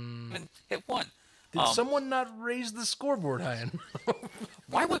even hit 1. Did someone not raise the scoreboard high enough?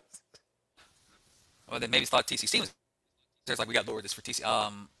 Why would? Well, then maybe thought TCC was. There's like we got lowered this for TC.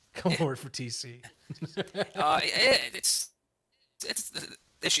 Come forward for TC. It's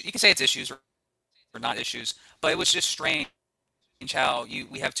issue. You can say it's issues or not issues, but it was just strange how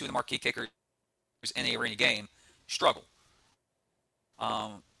we have two of the marquee kickers in the arena game struggle.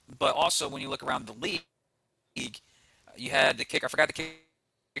 But also when you look around the league, you had the kicker. I forgot the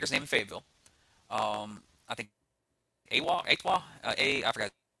kicker's name in Fayetteville. I think Atwa. I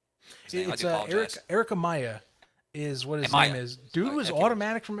forgot his name. It's I do apologize. Eric Amaya is what his name is. Dude was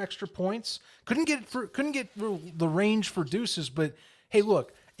automatic from extra points. Couldn't get the range for deuces, but hey,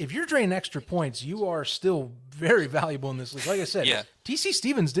 look, if you're draining extra points, you are still very valuable in this league. Like I said, Yeah. TC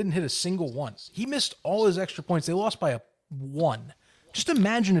Stevens didn't hit a single one. He missed all his extra points. They lost by a 1. Just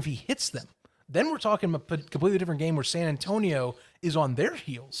imagine if he hits them. Then we're talking a completely different game where San Antonio is on their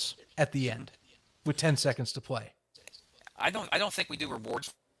heels at the end with 10 seconds to play. I don't think we do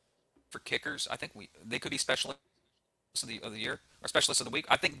rewards for kickers. I think they could be specialists of the year or specialists of the week.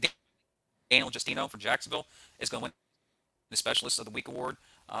 I think Daniel Justino from Jacksonville is going to win the specialist of the week award.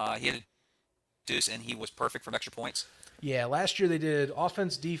 He had a deuce and he was perfect from extra points. Yeah, last year they did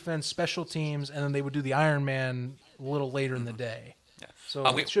offense, defense, special teams, and then they would do the Iron Man a little later in the day. Yeah. So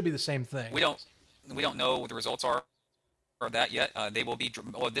it should be the same thing. We don't know what the results are of that yet. They will be.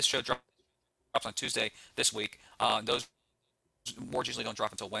 Well, this show drops on Tuesday this week. Those awards usually don't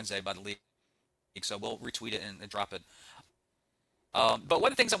drop until Wednesday by the league, so we'll retweet it and drop it. But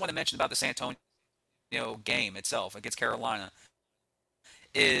one of the things I want to mention about the San Antonio game itself against Carolina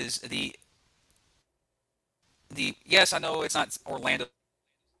is the yes, I know it's not Orlando's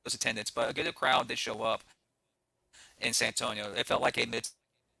attendance, but a good crowd did show up in San Antonio. It felt like a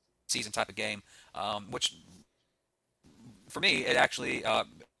mid-season type of game, which for me it actually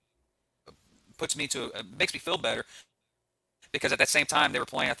makes me feel better because at that same time they were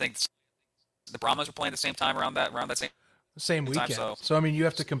playing. I think the Brahmas were playing at the same time around that same weekend. Time, so I mean, you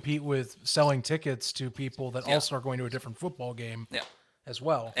have to compete with selling tickets to people that also are going to a different football game as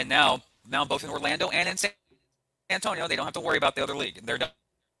well. And now both in Orlando and in San Antonio, they don't have to worry about the other league. They're done.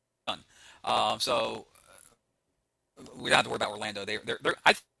 So we don't have to worry about Orlando.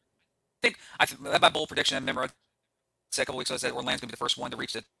 I think my bold prediction. I remember I said a couple weeks ago, I said Orlando's going to be the first one to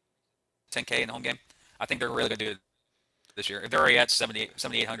reach the 10K in the home game. I think they're really going to do it this year. They're already at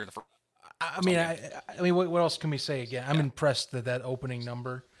 7,800 the first. I mean, what else can we say? Again, I'm impressed that opening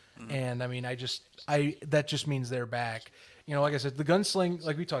number, and I mean, that just means they're back. You know, like I said, the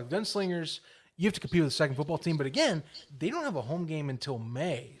gunslingers. You have to compete with the second football team, but again, they don't have a home game until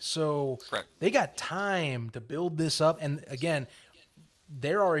May, so they got time to build this up. And again,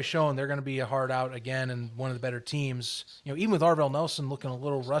 they're already showing they're going to be a hard out again and one of the better teams. You know, even with Arvell Nelson looking a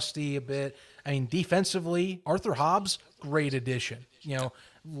little rusty a bit. I mean, defensively, Arthur Hobbs, great addition. You know,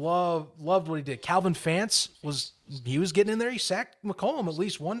 loved what he did. Calvin Fance was getting in there. He sacked McCollum at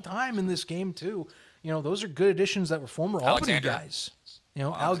least one time in this game too. You know, those are good additions that were former Albany guys. You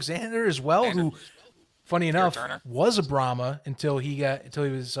know, Alexander as well, who, funny enough, was a Brahma until he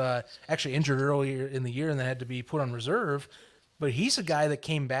was actually injured earlier in the year and then had to be put on reserve. But he's a guy that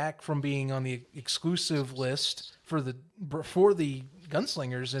came back from being on the exclusive list for the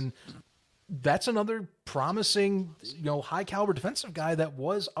Gunslingers, and that's another promising, high caliber defensive guy that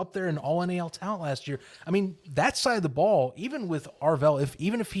was up there in all NAL talent last year. I mean, that side of the ball, even with Arvell,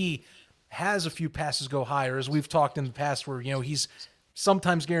 even if he has a few passes go higher, as we've talked in the past, where he's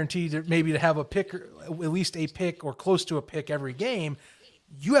sometimes guaranteed to have a pick, or at least a pick or close to a pick every game.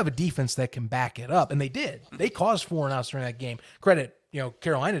 You have a defense that can back it up, and they did. They caused 4 and outs during that game. Credit,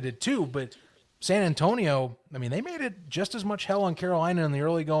 Carolina did too, but San Antonio, I mean, they made it just as much hell on Carolina in the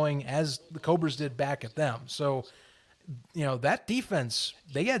early going as the Cobras did back at them. So, that defense,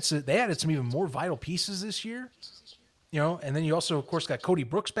 they added some even more vital pieces this year. And then you also, of course, got Cody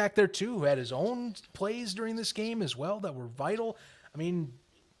Brooks back there too, who had his own plays during this game as well that were vital. I mean,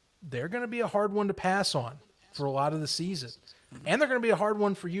 they're going to be a hard one to pass on for a lot of the season. And they're going to be a hard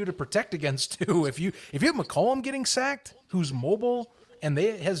one for you to protect against too. If you have McCollum getting sacked, who's mobile and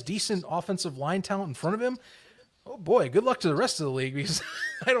has decent offensive line talent in front of him, oh boy, good luck to the rest of the league, because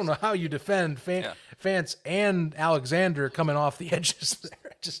I don't know how you defend Fance and Alexander coming off the edges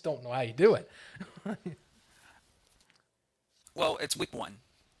there. I just don't know how you do it. Well, it's week 1.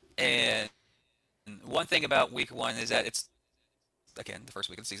 And one thing about week 1 is that it's, again, the first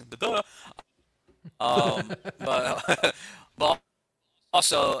week of the season. But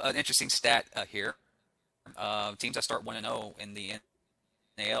also an interesting stat here. Teams that start 1-0 in the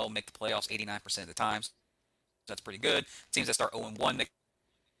NAL make the playoffs 89% of the time. So that's pretty good. Teams that start 0-1 make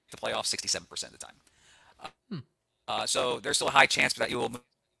the playoffs 67% of the time. So there's still a high chance that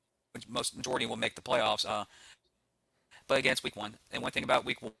majority will make the playoffs. But again, it's week 1. And one thing about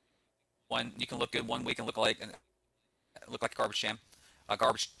week 1, you can look good one week and look like a garbage can.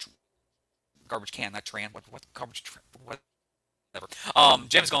 Garbage can, not tran. What garbage? Whatever.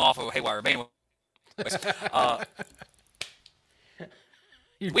 Jim's going off of haywire. But anyways,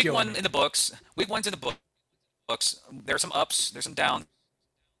 week 1 in the books. Week 1's in the books. There's some ups. There's some downs.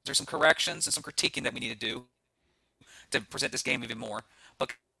 There's some corrections and some critiquing that we need to do to present this game even more.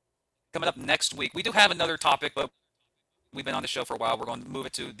 But coming up next week, we do have another topic, but we've been on the show for a while. We're going to move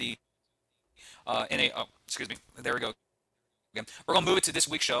it to the there we go. Again. We're going to move it to this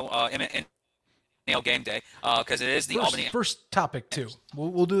week's show, NAL GameDay, because it is the Albany. First topic too.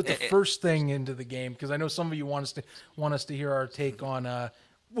 We'll do it the first thing into the game, because I know some of you want us to hear our take on.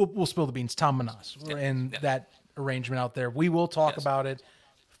 We'll spill the beans. Tom Manas and that arrangement out there. We will talk about it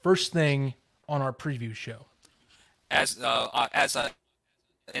first thing on our preview show. On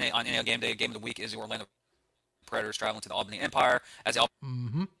NAL GameDay, game of the week is the Orlando Predators traveling to the Albany Empire as the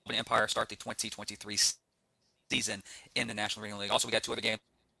Albany Empire start the 2023 season in the National Arena League. Also, we got 2 other games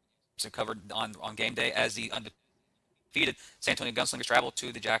covered on game day as the undefeated San Antonio Gunslingers travel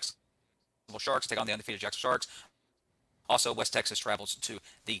to the Jacksonville Sharks, take on the undefeated Jacksonville Sharks. Also, West Texas travels to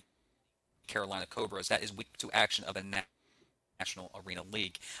the Carolina Cobras. That is week 2 action of the National Arena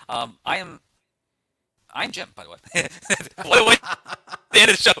League. I'm Jim, by the way. Wait, the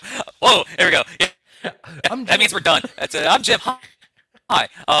end of the show. Whoa, there we go. Yeah. That means we're done. I'm Jim. Hi.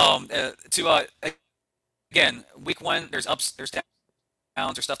 Again, week 1, there's ups, there's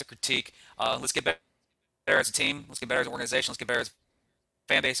downs, there's stuff to critique. Let's get better as a team. Let's get better as an organization. Let's get better as a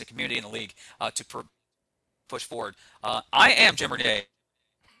fan base and community in the league to push forward. I am Jim Renee.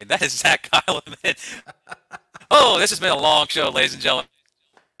 That is Zach Kyleman. Oh, this has been a long show, ladies and gentlemen.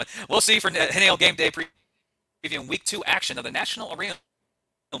 We'll see you for NAL GameDay previewing week 2 action of the National Arena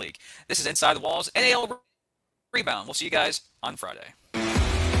League. This is Inside the Walls, NAL Rebound. We'll see you guys on Friday.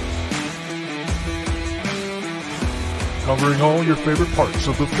 Covering all your favorite parts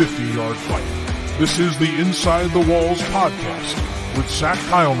of the 50-yard fight. This is the Inside the Walls podcast with Zach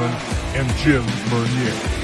Kyleman and Jim Bernier.